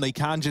this bomb, they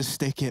can just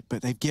stick it,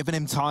 but they've given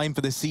him time for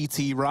the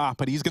CT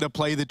wrap, and he's going to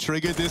play the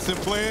trigger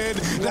discipline.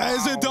 Wow.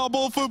 There's a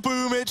double for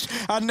Boomich,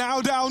 and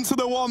now down to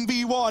the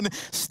 1v1.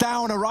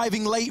 Stown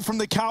arriving late from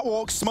the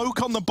catwalk,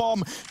 smoke on the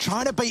bomb,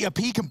 trying to bait a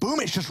peek, and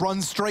Boomich just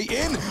runs straight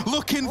in,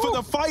 looking for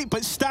the fight,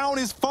 but Stown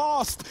is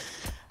fast.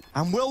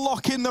 And we'll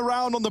lock in the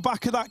round on the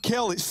back of that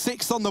kill. It's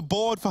 6 on the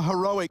board for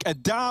Heroic. A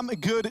damn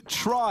good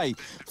try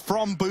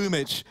from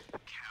Boomich.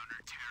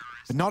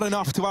 But not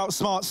enough to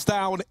outsmart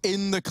Stown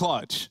in the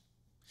clutch.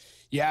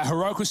 Yeah,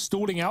 Heroic was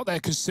stalling out there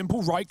because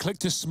Simple right-click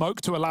to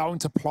smoke to allow him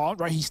to plant,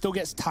 right? He still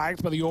gets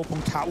tagged by the AWP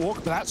on catwalk,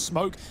 but that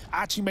smoke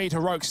actually made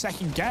Heroic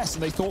second guess,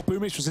 and they thought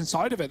Boomich was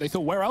inside of it. They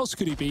thought, where else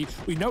could he be?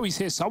 We know he's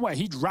here somewhere.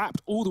 He'd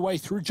wrapped all the way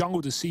through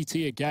jungle to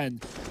CT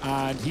again,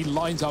 and he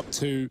lines up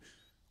to...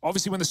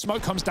 Obviously, when the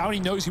smoke comes down, he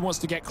knows he wants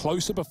to get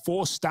closer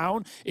before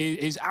Stown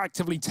is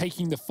actively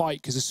taking the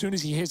fight, because as soon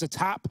as he hears a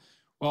tap,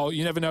 well,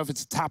 you never know if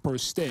it's a tap or a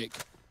stick.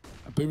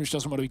 Boomich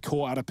doesn't want to be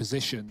caught out of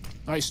position.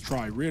 Nice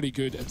try, really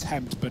good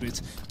attempt, but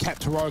it's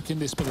kept Heroic in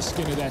this by the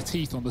skin of their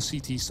teeth on the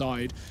CT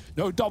side.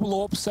 No double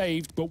AWP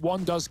saved, but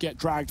one does get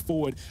dragged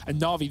forward.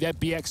 And Navi, their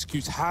B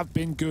executes have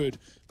been good,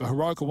 but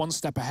Heroic are one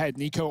step ahead.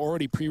 Nico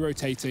already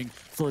pre-rotating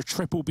for a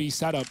triple B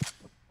setup.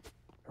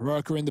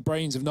 Heroic are in the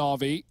brains of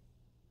Navi.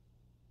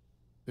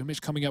 Boomich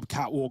coming up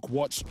catwalk,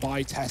 watched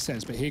by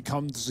Tessez, but here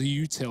comes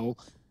the util.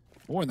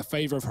 More in the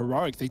favor of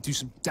Heroic. They do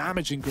some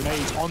damaging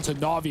grenades onto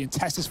Navi, and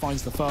Tessez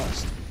finds the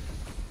first.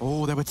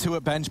 Oh, there were 2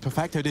 at bench.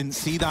 Perfecto didn't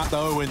see that,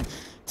 though, and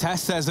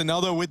Tessez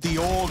another with the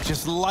AWP,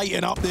 just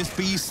lighting up this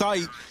B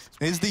site.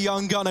 Is the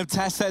young gun of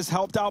Tessez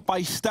helped out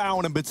by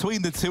Stown, and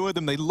between the 2 of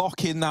them, they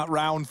lock in that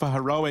round for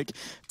Heroic,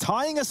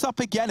 tying us up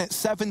again at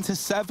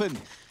 7-7.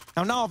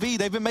 Now, Navi,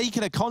 they've been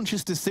making a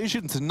conscious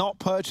decision to not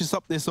purchase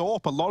up this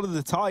AWP a lot of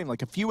the time.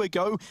 Like a few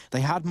ago,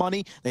 they had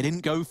money, they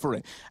didn't go for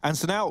it. And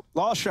so now,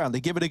 last round, they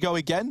give it a go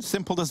again.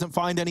 Simple doesn't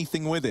find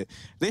anything with it.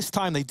 This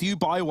time, they do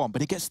buy one,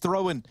 but it gets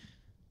thrown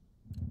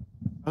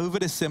over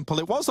to Simple.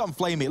 It was on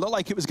Flamey. It looked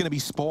like it was going to be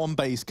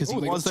spawn-based because he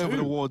was over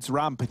towards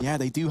ramp. And yeah,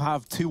 they do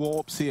have 2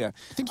 AWPs here.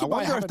 I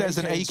wonder if there's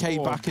an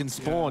AK back in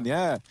spawn,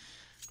 yeah.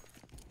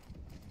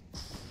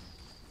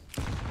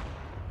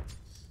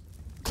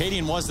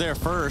 Cadian was there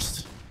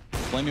first.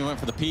 Flamey went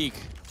for the peak.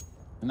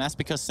 And that's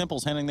because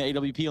Simple's handling the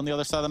AWP on the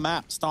other side of the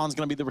map. Stahn's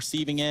going to be the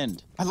receiving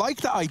end. I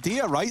like that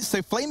idea, right?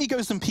 So Flamey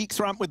goes and peeks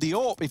ramp with the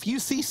AWP. If you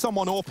see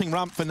someone AWPing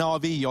ramp for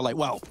Navi, you're like,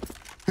 well,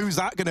 who's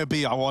that going to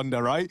be, I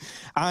wonder, right?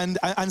 And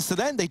so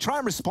then they try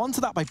and respond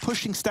to that by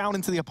pushing Stown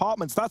into the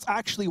apartments. That's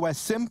actually where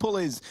Simple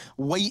is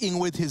waiting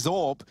with his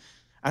AWP.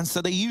 And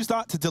so they use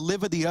that to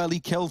deliver the early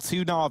kill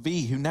to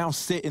Navi, who now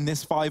sit in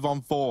this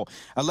 5-on-4.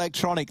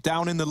 Electronic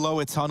down in the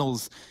lower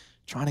tunnels,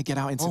 trying to get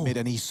out into mid,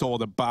 and he saw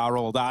the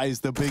barrel. That is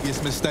the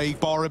biggest mistake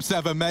Borup's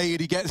ever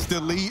made. He gets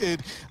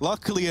deleted.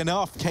 Luckily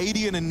enough,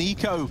 Cadian and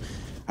Nico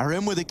are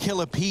in with a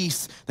kill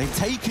apiece. They've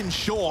taken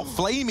short.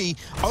 Flamey,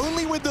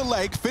 only with the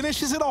leg,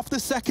 finishes it off the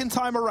second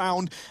time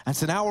around, and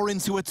so now we're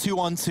into a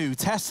 2-on-2.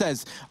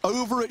 Tessez,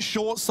 over at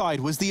short side,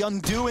 was the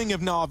undoing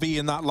of Navi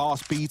in that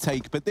last B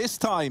take, but this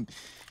time,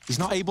 he's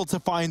not able to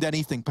find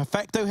anything.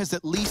 Perfecto has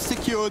at least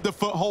secured the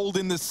foothold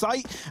in the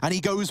site, and he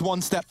goes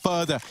one step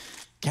further.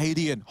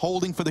 Cadian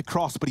holding for the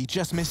cross, but he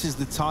just misses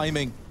the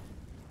timing.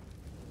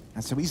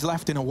 And so he's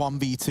left in a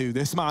 1v2.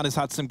 This man has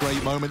had some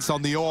great moments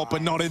on the AWP,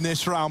 but not in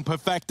this round.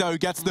 Perfecto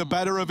gets the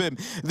better of him.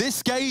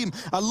 This game,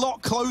 a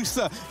lot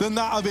closer than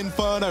that of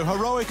Inferno.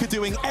 Heroic are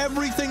doing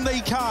everything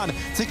they can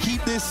to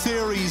keep this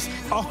series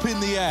up in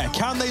the air.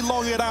 Can they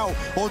long it out,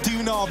 or do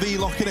Navi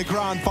lock in a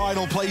grand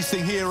final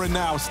placing here and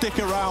now? Stick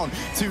around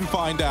to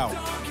find out.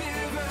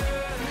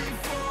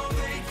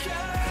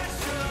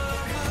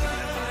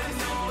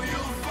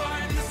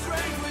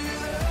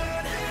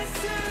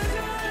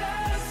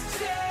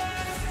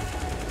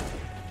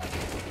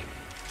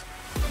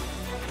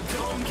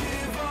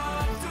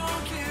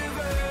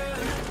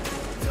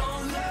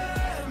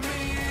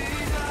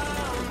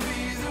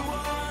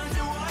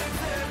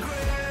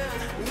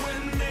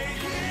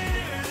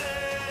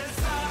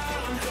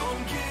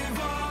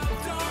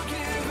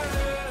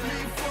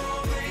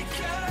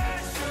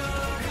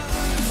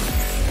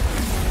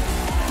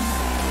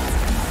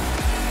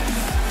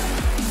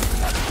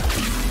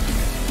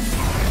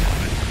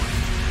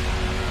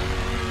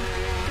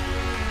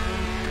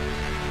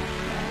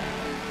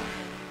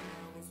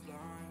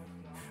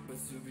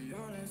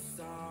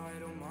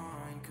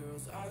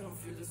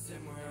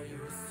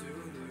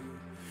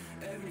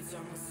 Every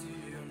time I see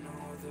you,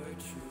 know the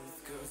truth.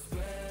 Cause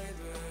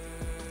baby,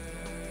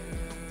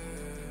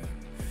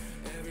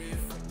 every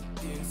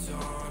fucking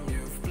time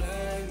you've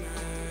played me,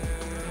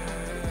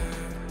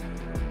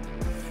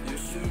 you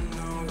should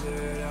know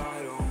that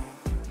I don't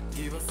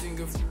give a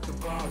single fuck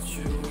about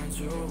you and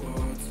your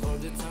words. All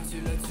the times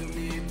you lied to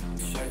me,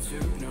 I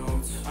took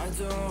notes. I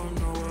don't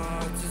know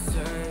what to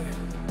say.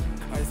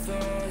 I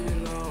thought you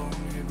loved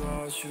me,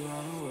 but you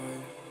ran away.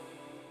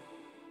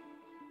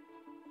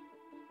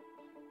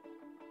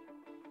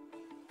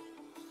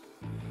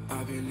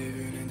 I've been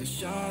living in the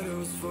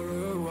shadows for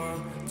a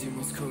while.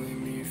 Demons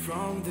calling me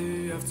from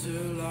the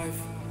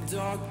afterlife.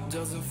 Dark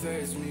doesn't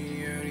faze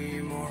me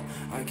anymore.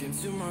 I can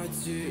see my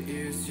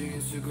tears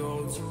into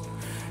gold.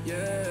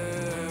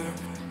 Yeah,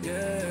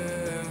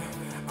 yeah.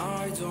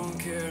 I don't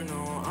care,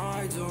 no,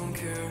 I don't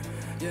care.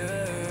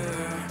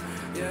 Yeah,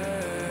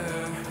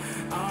 yeah.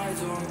 I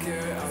don't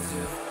care as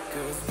if,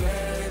 cause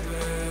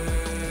baby,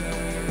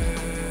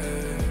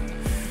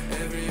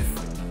 every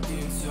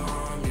fucking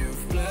time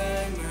you've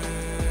played me,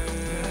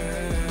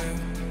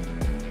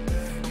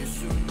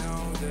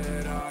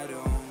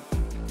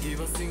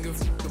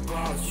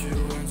 about you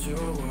and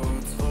your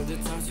words. All the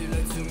times you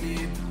lied to me,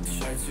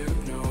 I took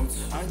notes.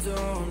 I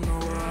don't know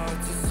what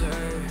to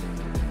say.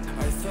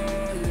 I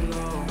thought you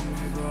loved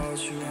me, but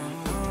you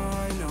and I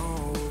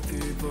know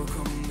people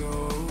come and go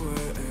away.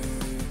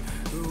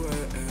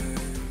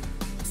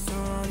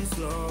 Sun is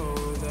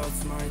low,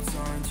 that's my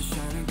time to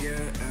shine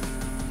again.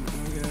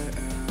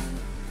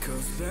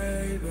 Cause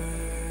baby,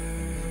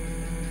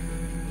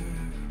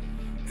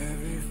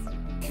 every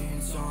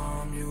fucking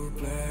time you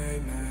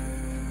play me,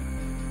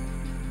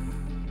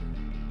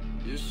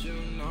 you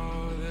should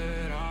know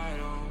that I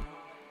don't.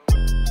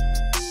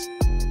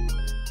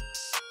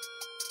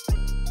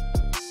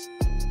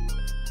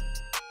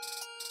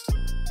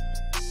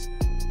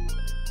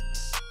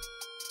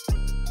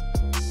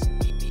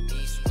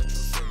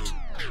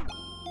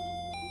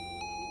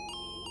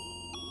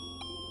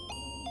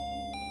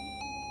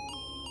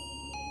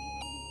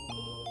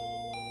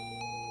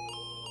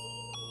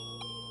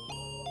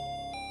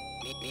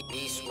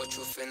 What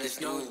you finna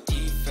do? No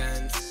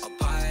defense, I'll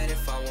buy it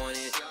if I want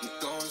it. I'm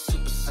going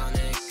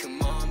supersonic,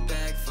 come on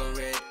back for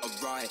it.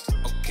 Alright,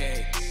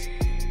 okay.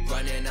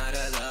 Running out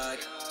of luck,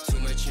 too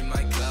much in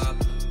my cup.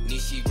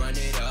 Nishi, run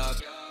it up.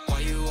 Why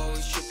you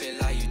always tripping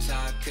like you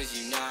top? Cause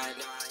you not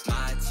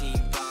my team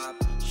pop.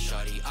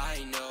 Shawty,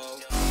 I know.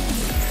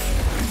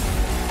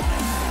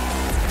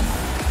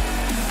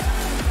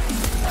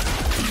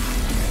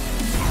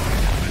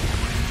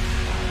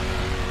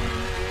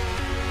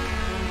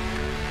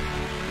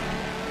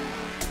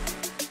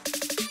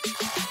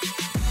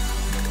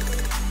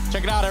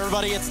 Check it out,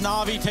 everybody. It's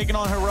Navi taking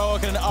on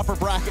Heroic in an upper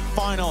bracket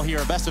final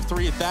here. Best of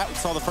 3 at that. We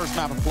saw the first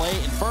map of play.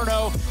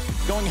 Inferno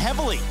going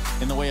heavily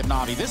in the way of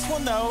Navi. This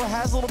one, though,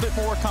 has a little bit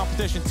more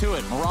competition to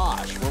it.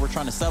 Mirage, where we're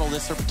trying to settle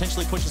this or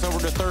potentially push us over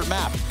to a third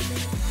map.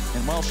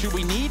 And, well, should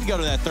we need to go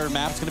to that third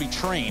map, it's going to be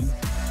Train.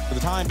 For the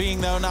time being,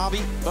 though,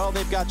 Navi, well,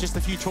 they've got just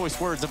a few choice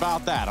words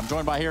about that. I'm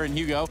joined by Harry and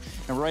Hugo,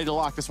 and we're ready to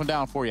lock this one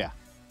down for you.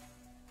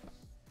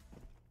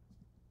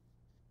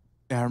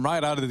 Yeah, and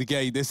right out of the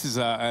gate, this is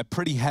a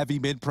pretty heavy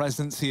mid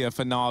presence here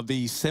for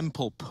Navi.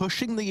 Simple,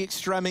 pushing the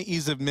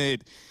extremities of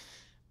mid.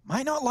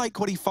 Might not like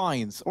what he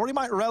finds, or he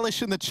might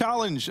relish in the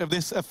challenge of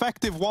this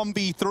effective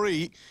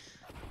 1v3.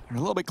 They're a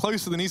little bit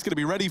closer than he's going to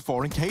be ready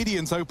for, and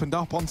Cadian's opened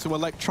up onto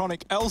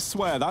Electronic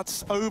elsewhere.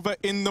 That's over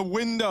in the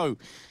window.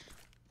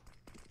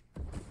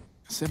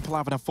 Simple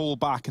having a fall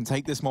back and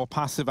take this more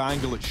passive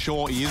angle at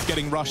short. He is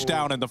getting rushed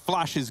down, and the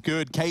flash is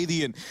good.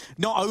 Cadian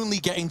not only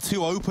getting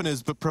 2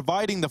 openers, but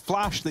providing the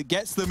flash that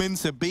gets them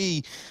into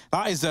B.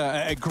 That is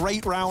a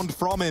great round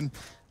from him.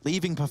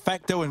 leaving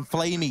Perfecto and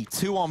Flamey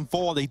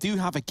 2-on-4. They do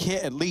have a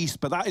kit at least,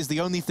 but that is the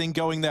only thing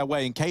going their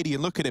way. And Katie,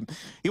 and look at him.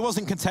 He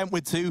wasn't content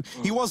with 2.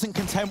 He wasn't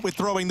content with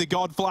throwing the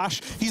God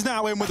Flash. He's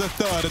now in with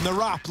a 3rd, and the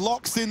Wrap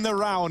locks in the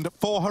round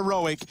for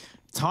Heroic,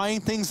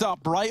 tying things up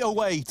right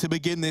away to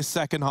begin this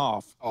second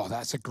half. Oh,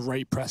 that's a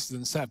great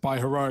precedent set by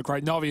Heroic,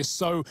 right? Navi is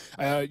so,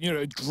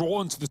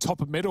 drawn to the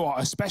top of middle,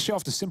 especially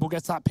after Simple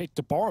gets that pick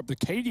to Borup. The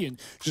Cadian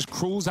just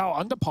crawls out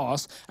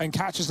underpass and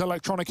catches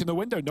Electronic in the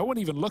window. No one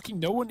even looking,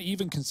 no one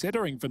even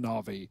considering for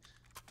Navi.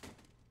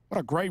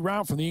 What a great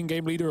round from the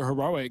in-game leader of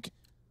Heroic.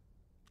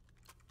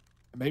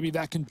 And maybe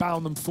that can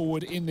bound them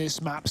forward in this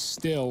map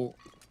still.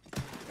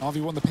 Navi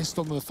won the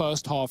pistol in the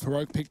first half.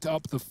 Heroic picked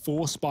up the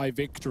 4-spy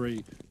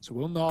victory. So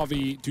will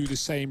Navi do the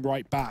same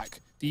right back?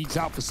 Deeg's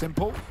out for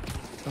Simple.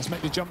 Let's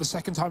make the jump the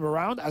second time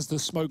around as the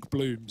smoke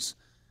blooms.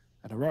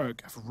 And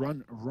Heroic have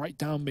run right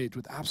down mid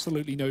with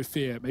absolutely no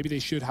fear. Maybe they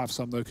should have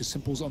some, though, because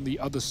Simple's on the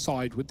other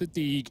side with the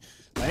Deeg.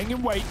 Laying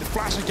in wait. The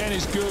flash again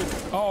is good.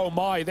 Oh,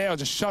 my. They are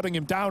just shutting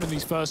him down in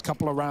these first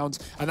couple of rounds.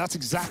 And that's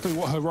exactly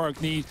what Heroic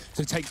need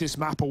to take this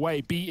map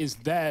away. B is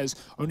theirs.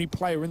 Only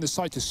player in the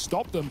site to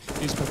stop them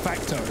is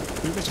Perfecto.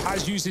 Boomich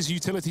has used his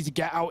utility to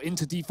get out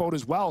into default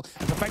as well.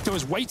 And Perfecto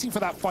is waiting for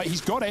that fight.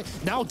 He's got it.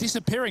 Now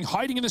disappearing,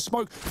 hiding in the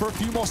smoke for a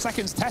few more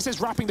seconds. Tess is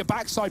wrapping the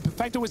backside.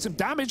 Perfecto with some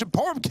damage. And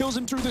Borup kills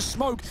him through the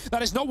smoke.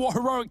 That is not what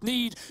Heroic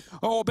need.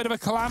 Oh, a bit of a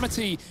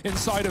calamity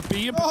inside of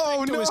B. And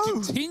Perfecto is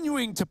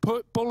continuing to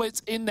put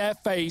bullets in their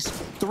face.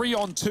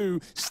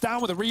 3-on-2.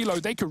 Stan with a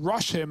reload. They could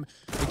rush him.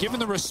 They're given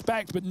the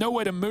respect, but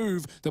nowhere to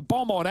move. The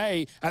bomb on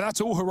A, and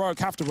that's all Heroic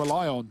have to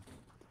rely on.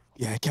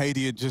 Yeah,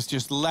 Katie had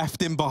just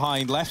left him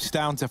behind, left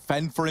Stan to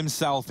fend for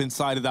himself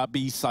inside of that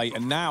B site.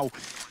 And now,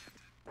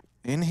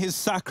 in his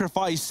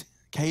sacrifice,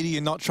 Katie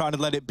not trying to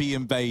let it be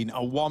in vain.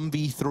 A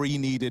 1v3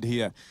 needed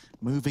here.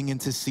 Moving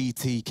into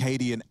CT,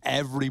 Katie and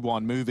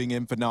everyone moving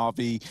in for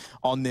Navi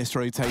on this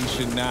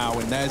rotation now.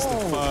 And there's the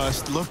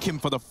first, looking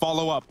for the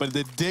follow-up, but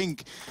the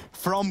dink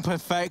from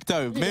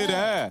Perfecto,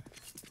 mid-air.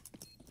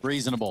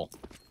 Reasonable.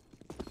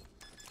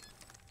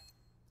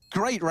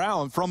 Great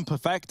round from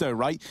Perfecto,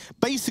 right?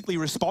 Basically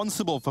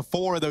responsible for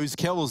 4 of those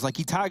kills. Like,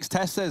 he tags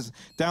Tesses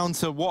down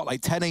to, what,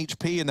 like 10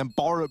 HP, and then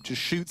Borup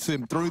just shoots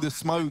him through the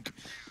smoke.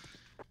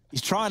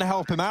 He's trying to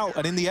help him out,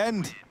 and in the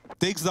end,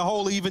 digs the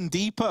hole even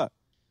deeper.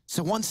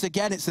 So once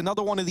again, it's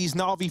another one of these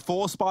Navi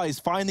 4-spies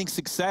finding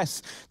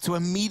success to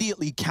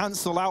immediately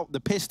cancel out the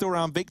pistol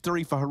round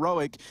victory for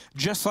Heroic,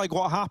 just like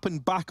what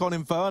happened back on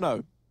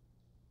Inferno.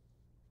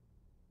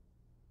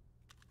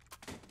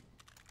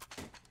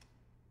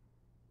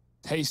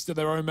 Taste of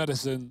their own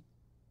medicine.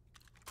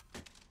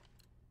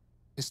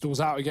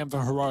 Pistols out again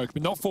for Heroic,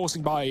 but not force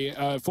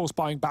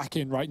buying back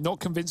in, right? Not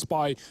convinced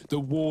by the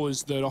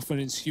wars that often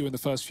ensue in the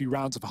first few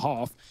rounds of a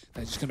half.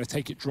 They're just going to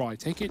take it dry,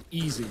 take it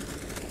easy.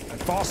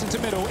 And fast into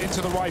middle,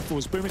 into the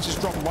rifles. Boomich is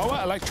dropped lower.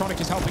 Electronic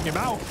is helping him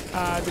out.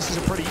 This is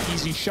a pretty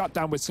easy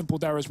shutdown with Simple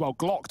there as well.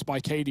 Glocked by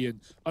Cadian.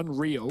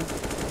 Unreal.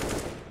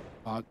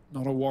 But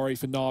not a worry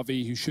for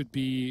Navi, who should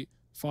be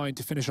fine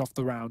to finish off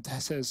the round.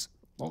 Tesses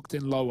locked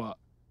in lower.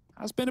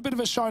 Has been a bit of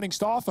a shining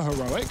star for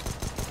Heroic.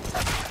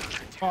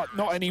 But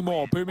not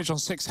anymore. Boomich on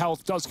 6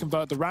 health does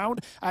convert the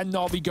round, and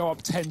Navi go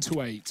up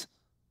 10-8.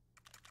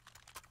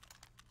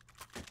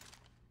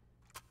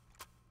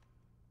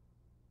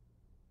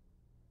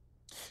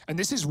 And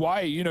this is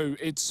why, you know,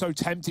 it's so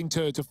tempting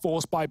to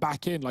force buy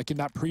back in, like in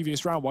that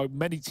previous round, why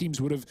many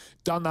teams would have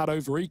done that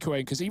over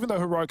ecoing. Because even though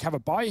Heroic have a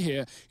buy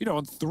here, you know,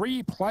 on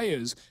 3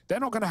 players, they're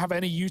not going to have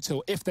any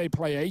util if they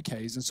play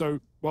AKs. And so,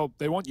 well,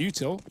 they want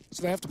util,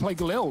 so they have to play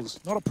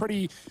Galils. Not a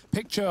pretty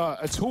picture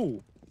at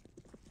all.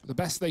 The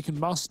best they can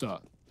muster.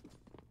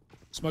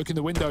 Smoke in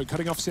the window,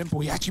 cutting off Simple.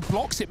 He actually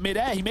blocks it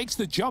mid-air. He makes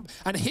the jump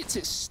and hits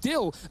it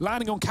still,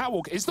 landing on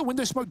Catwalk. Is the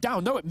window smoke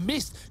down? No, it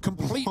missed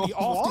completely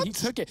after he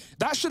took it.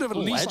 That should have at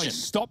least like,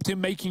 stopped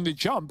him making the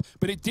jump,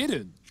 but it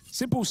didn't.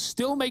 Simple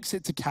still makes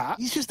it to Cat.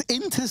 He's just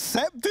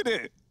intercepted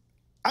it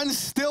and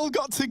still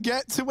got to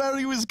get to where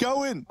he was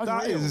going.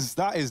 That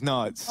is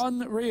nuts.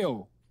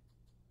 Unreal.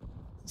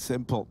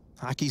 Simple.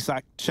 Hacky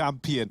sack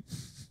champion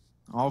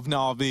of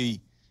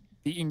Navi.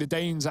 Beating the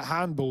Danes at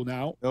handball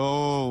now.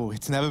 Oh,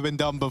 it's never been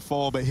done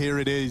before, but here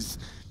it is.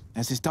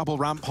 There's this double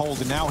ramp hold,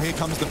 and now here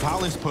comes the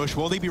Palace push.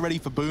 Will they be ready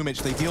for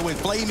Boomich? They deal with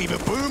Flamey,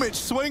 but Boomich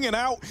swinging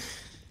out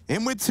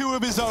in with 2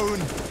 of his own.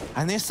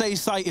 And this A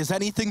site is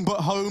anything but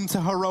home to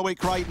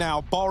Heroic right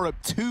now. Borup,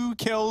 2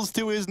 kills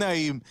to his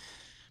name.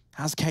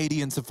 Has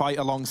Cadian to fight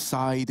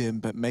alongside him,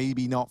 but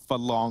maybe not for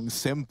long.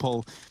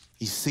 Simple,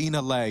 he's seen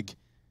a leg.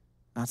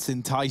 That's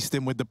enticed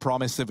him with the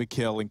promise of a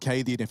kill. And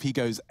Cadian, if he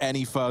goes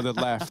any further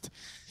left,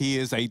 he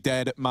is a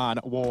dead man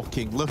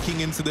walking. Looking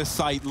into the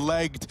site,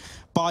 legged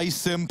by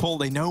Simple.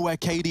 They know where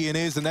Cadian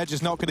is, and they're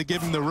just not going to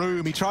give him the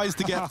room. He tries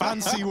to get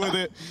fancy with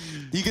it.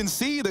 You can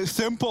see that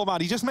Simple, man,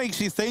 he just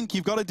makes you think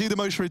you've got to do the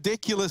most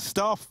ridiculous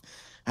stuff.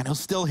 And he'll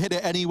still hit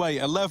it anyway.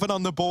 11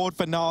 on the board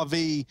for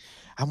Navi.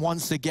 And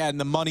once again,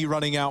 the money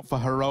running out for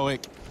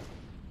Heroic.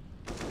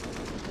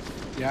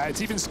 Yeah,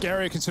 it's even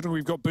scarier considering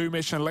we've got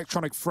Boomish and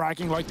Electronic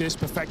fragging like this,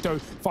 Perfecto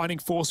finding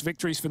forced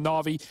victories for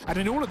Navi. And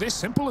in all of this,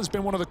 Simple has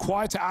been one of the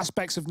quieter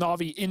aspects of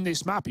Navi in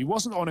this map. He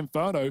wasn't on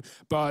Inferno,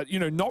 but, you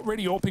know, not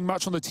really AWPing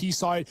much on the T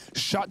side,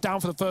 shut down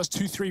for the first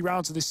 2-3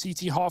 rounds of this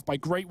CT half by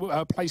great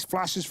placed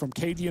flashes from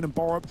Cadian and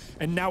Borup,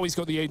 and now he's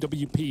got the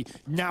AWP.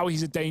 Now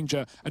he's a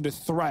danger and a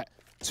threat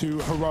to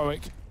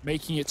Heroic,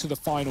 making it to the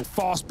final.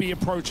 Fast B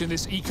approaching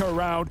this eco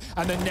round,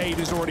 and the nade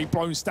is already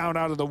blown down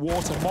out of the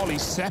water. Molly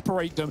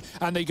separate them,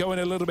 and they go in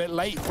a little bit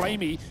late.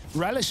 Flamey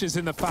relishes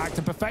in the fact,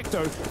 and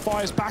Perfecto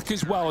fires back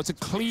as well. It's a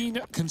clean,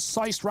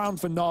 concise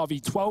round for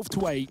Navi,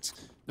 12-8.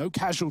 No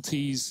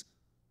casualties.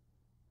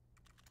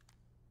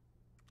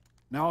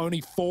 Now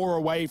only 4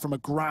 away from a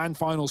grand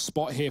final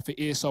spot here for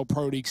ESL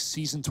Pro League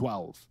Season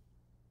 12.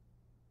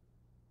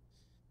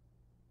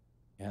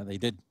 Yeah, they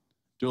did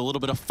do a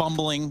little bit of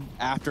fumbling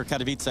after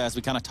Katowice, as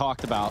we kind of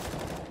talked about.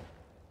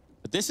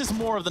 But this is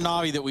more of the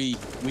Navi that we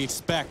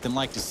expect and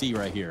like to see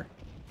right here.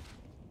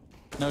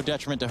 No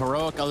detriment to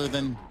Heroic other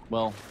than,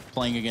 well,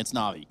 playing against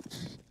Navi.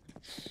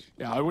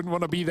 Yeah, I wouldn't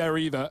want to be there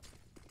either.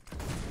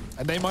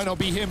 And they might not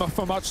be here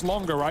for much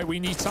longer, right? We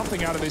need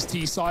something out of this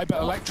T side,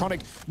 but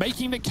Electronic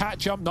making the cat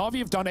jump. Navi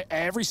have done it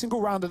every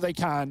single round that they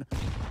can.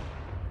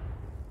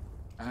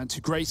 And to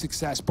great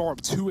success.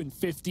 Borup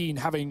 2-15,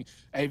 having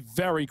a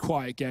very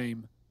quiet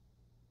game.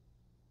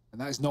 And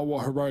that is not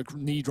what Heroic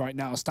need right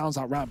now. Stands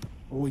out ramp.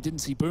 Oh, we didn't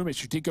see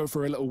Boomish, who did go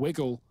for a little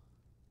wiggle.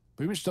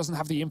 Boomish doesn't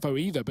have the info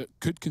either, but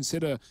could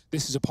consider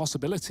this as a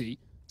possibility.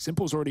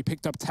 Simple's already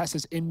picked up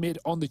Tessa's in mid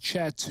on the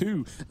chair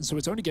too, and so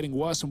it's only getting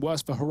worse and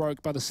worse for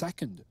Heroic by the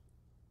second.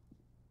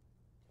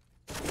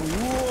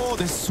 Whoa,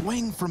 the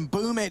swing from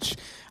Boomish,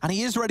 and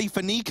he is ready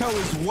for Nico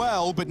as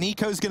well, but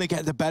Nico's going to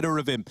get the better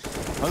of him.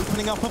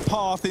 Opening up a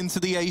path into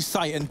the A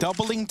site, and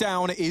doubling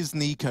down is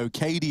Nico.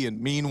 Cadian,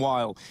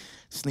 meanwhile,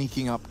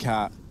 sneaking up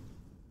Cat.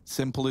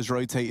 Simple is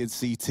rotated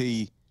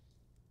CT.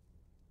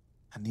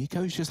 And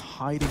Nico's just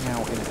hiding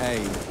out in A.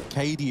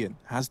 Cadian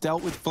has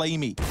dealt with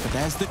Flamey, but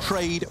there's the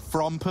trade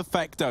from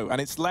Perfecto,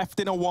 and it's left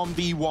in a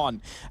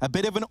 1v1. A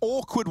bit of an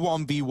awkward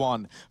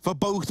 1v1 for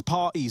both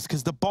parties,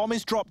 because the bomb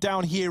is dropped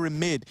down here in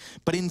mid.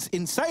 But in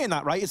saying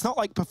that, right, it's not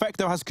like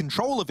Perfecto has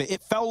control of it.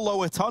 It fell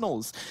lower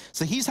tunnels.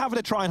 So he's having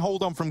to try and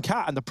hold on from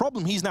Cat, and the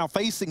problem he's now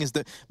facing is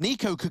that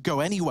Nico could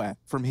go anywhere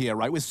from here,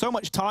 right? With so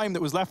much time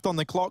that was left on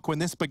the clock when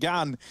this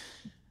began,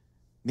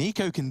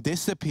 Nico can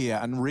disappear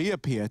and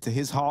reappear to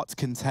his heart's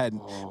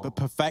content, but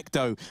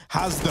Perfecto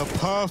has the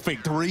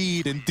perfect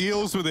read and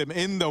deals with him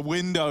in the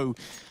window.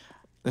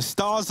 The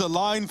stars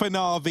align for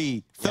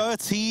Navi.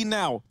 13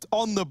 now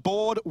on the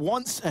board,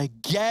 once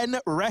again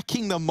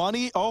wrecking the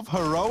money of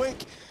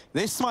Heroic.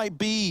 This might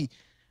be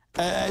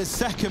a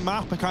second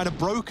map, a kind of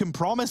broken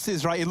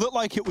promises, right? It looked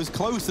like it was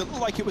close, it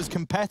looked like it was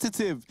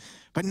competitive,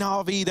 but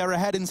Navi, they're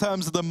ahead in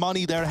terms of the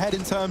money, they're ahead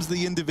in terms of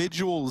the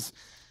individuals.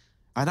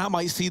 And that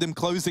might see them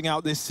closing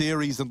out this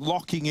series and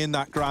locking in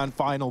that grand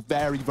final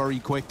very, very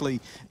quickly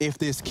if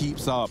this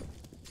keeps up.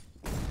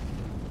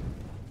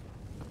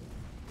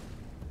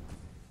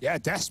 Yeah,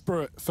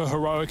 desperate for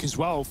Heroic as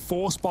well.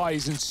 4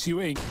 spies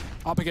ensuing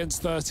up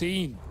against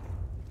 13.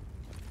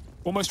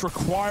 Almost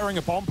requiring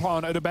a bomb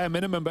plant at a bare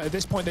minimum, but at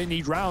this point they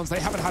need rounds.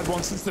 They haven't had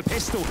one since the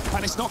pistol,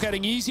 and it's not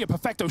getting easier.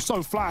 Perfecto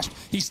so flashed.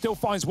 He still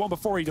finds one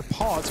before he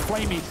departs.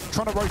 Flamey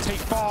trying to rotate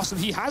fast, and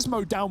he has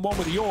mowed down one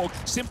with the AUG.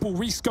 Simple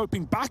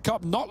rescoping back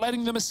up, not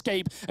letting them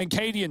escape, and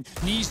Cadian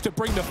needs to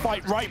bring the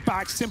fight right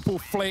back. Simple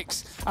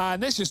flicks,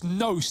 and there's just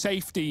no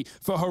safety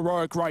for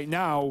Heroic right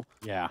now.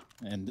 Yeah,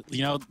 and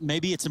you know,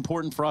 maybe it's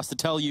important for us to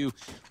tell you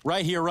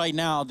right here, right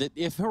now, that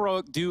if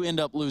Heroic do end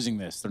up losing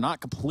this, they're not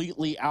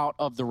completely out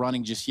of the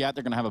running just yet.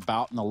 They're going to have a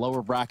bout in the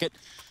lower bracket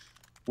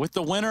with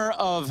the winner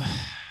of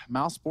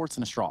Mouse Sports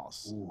and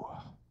Astralis.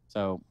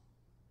 So,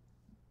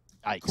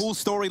 yikes. Cool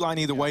storyline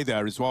either way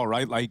there as well,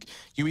 right? Like,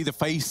 you either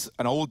face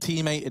an old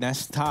teammate in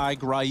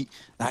S-Tag, right?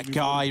 That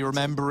guy,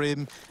 remember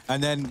him?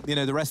 And then, you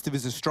know, the rest of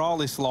his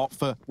Astralis lot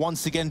for,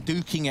 once again,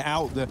 duking it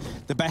out,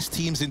 the best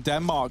teams in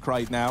Denmark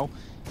right now.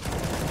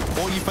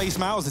 Or you face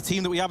Mouse, a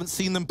team that we haven't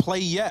seen them play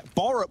yet.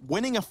 Borup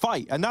winning a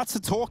fight, and that's a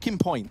talking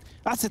point.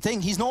 That's the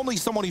thing. He's normally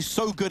someone who's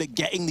so good at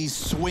getting these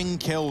swing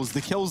kills,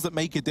 the kills that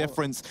make a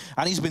difference,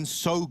 and he's been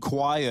so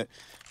quiet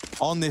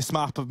on this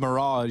map of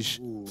Mirage.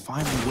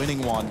 Finally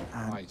winning one.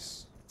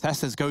 Nice.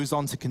 Tessas goes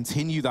on to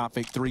continue that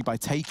victory by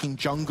taking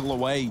jungle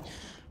away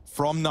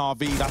from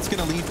Navi. That's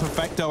going to leave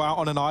Perfecto out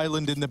on an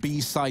island in the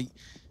B site.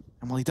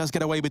 And while he does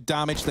get away with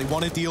damage, they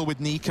want to deal with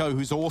Nico,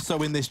 who's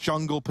also in this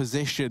jungle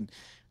position.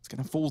 It's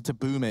going to fall to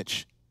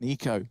Boomish.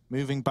 Nico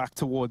moving back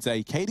towards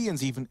A.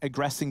 Cadian's even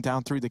aggressing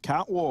down through the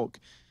catwalk.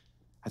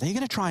 Are they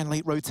going to try and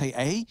late rotate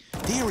A?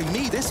 Dearie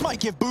me, this might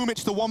give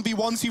Boomish the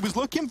 1v1s he was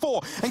looking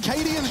for. And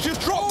Cadian's just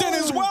dropped in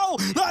as well.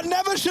 That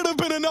never should have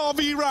been a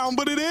Navi round,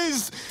 but it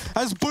is.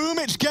 As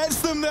Boomish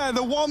gets them there,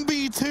 the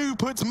 1v2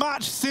 puts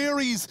match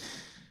series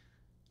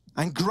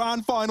And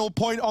grand final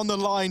point on the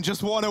line,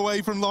 just one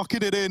away from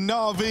locking it in.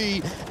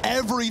 Navi,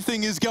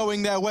 everything is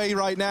going their way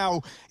right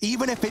now,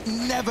 even if it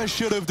never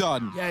should have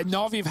done. Yeah,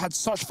 Navi have had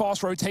such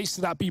fast rotations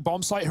to that B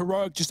bomb site.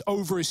 Heroic just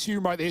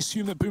over-assume, right? They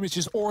assume that Boom is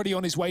just already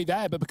on his way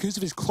there, but because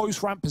of his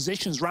close ramp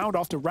positions round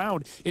after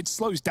round, it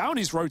slows down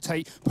his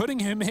rotate, putting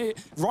him here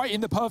right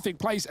in the perfect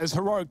place as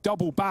Heroic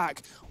double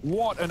back.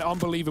 What an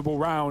unbelievable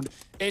round.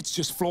 It's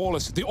just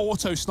flawless. The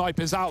auto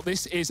sniper's out.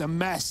 This is a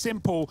mess.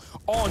 Simple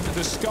on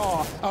the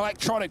Scar.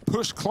 Electronic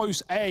push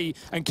close A,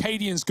 and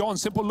Cadian's gone.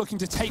 Simple looking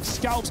to take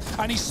scalps,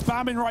 and he's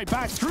spamming right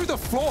back through the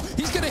floor.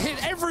 He's going to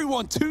hit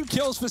everyone. 2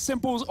 kills for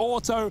Simple's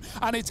auto,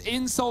 and it's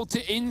insult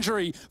to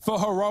injury for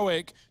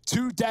Heroic.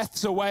 2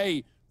 deaths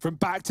away from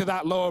back to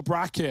that lower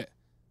bracket.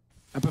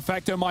 And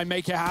Perfecto might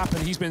make it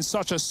happen. He's been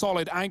such a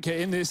solid anchor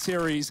in this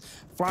series.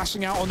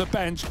 Flashing out on the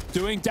bench,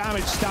 doing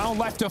damage, down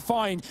left to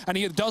find, and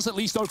he does at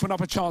least open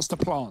up a chance to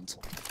plant.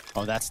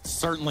 Oh, that's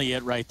certainly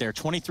it right there.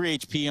 23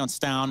 HP on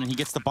Stown, and he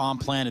gets the bomb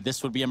planted.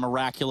 This would be a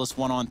miraculous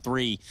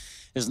 1-on-3.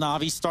 As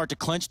Navi start to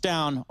clinch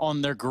down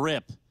on their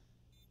grip.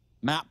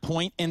 Map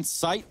point in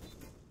sight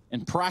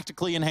and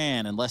practically in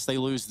hand, unless they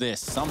lose this.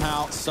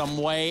 Somehow, some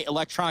way,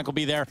 Electronic will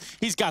be there.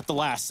 He's got the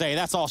last say.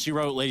 That's all she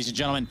wrote, ladies and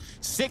gentlemen.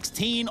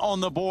 16 on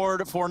the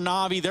board for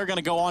Navi. They're going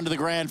to go on to the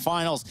grand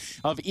finals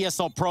of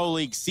ESL Pro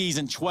League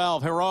Season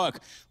 12. Heroic,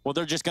 well,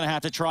 they're just going to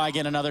have to try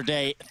again another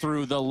day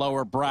through the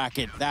lower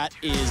bracket. That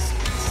is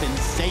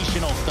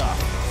sensational stuff.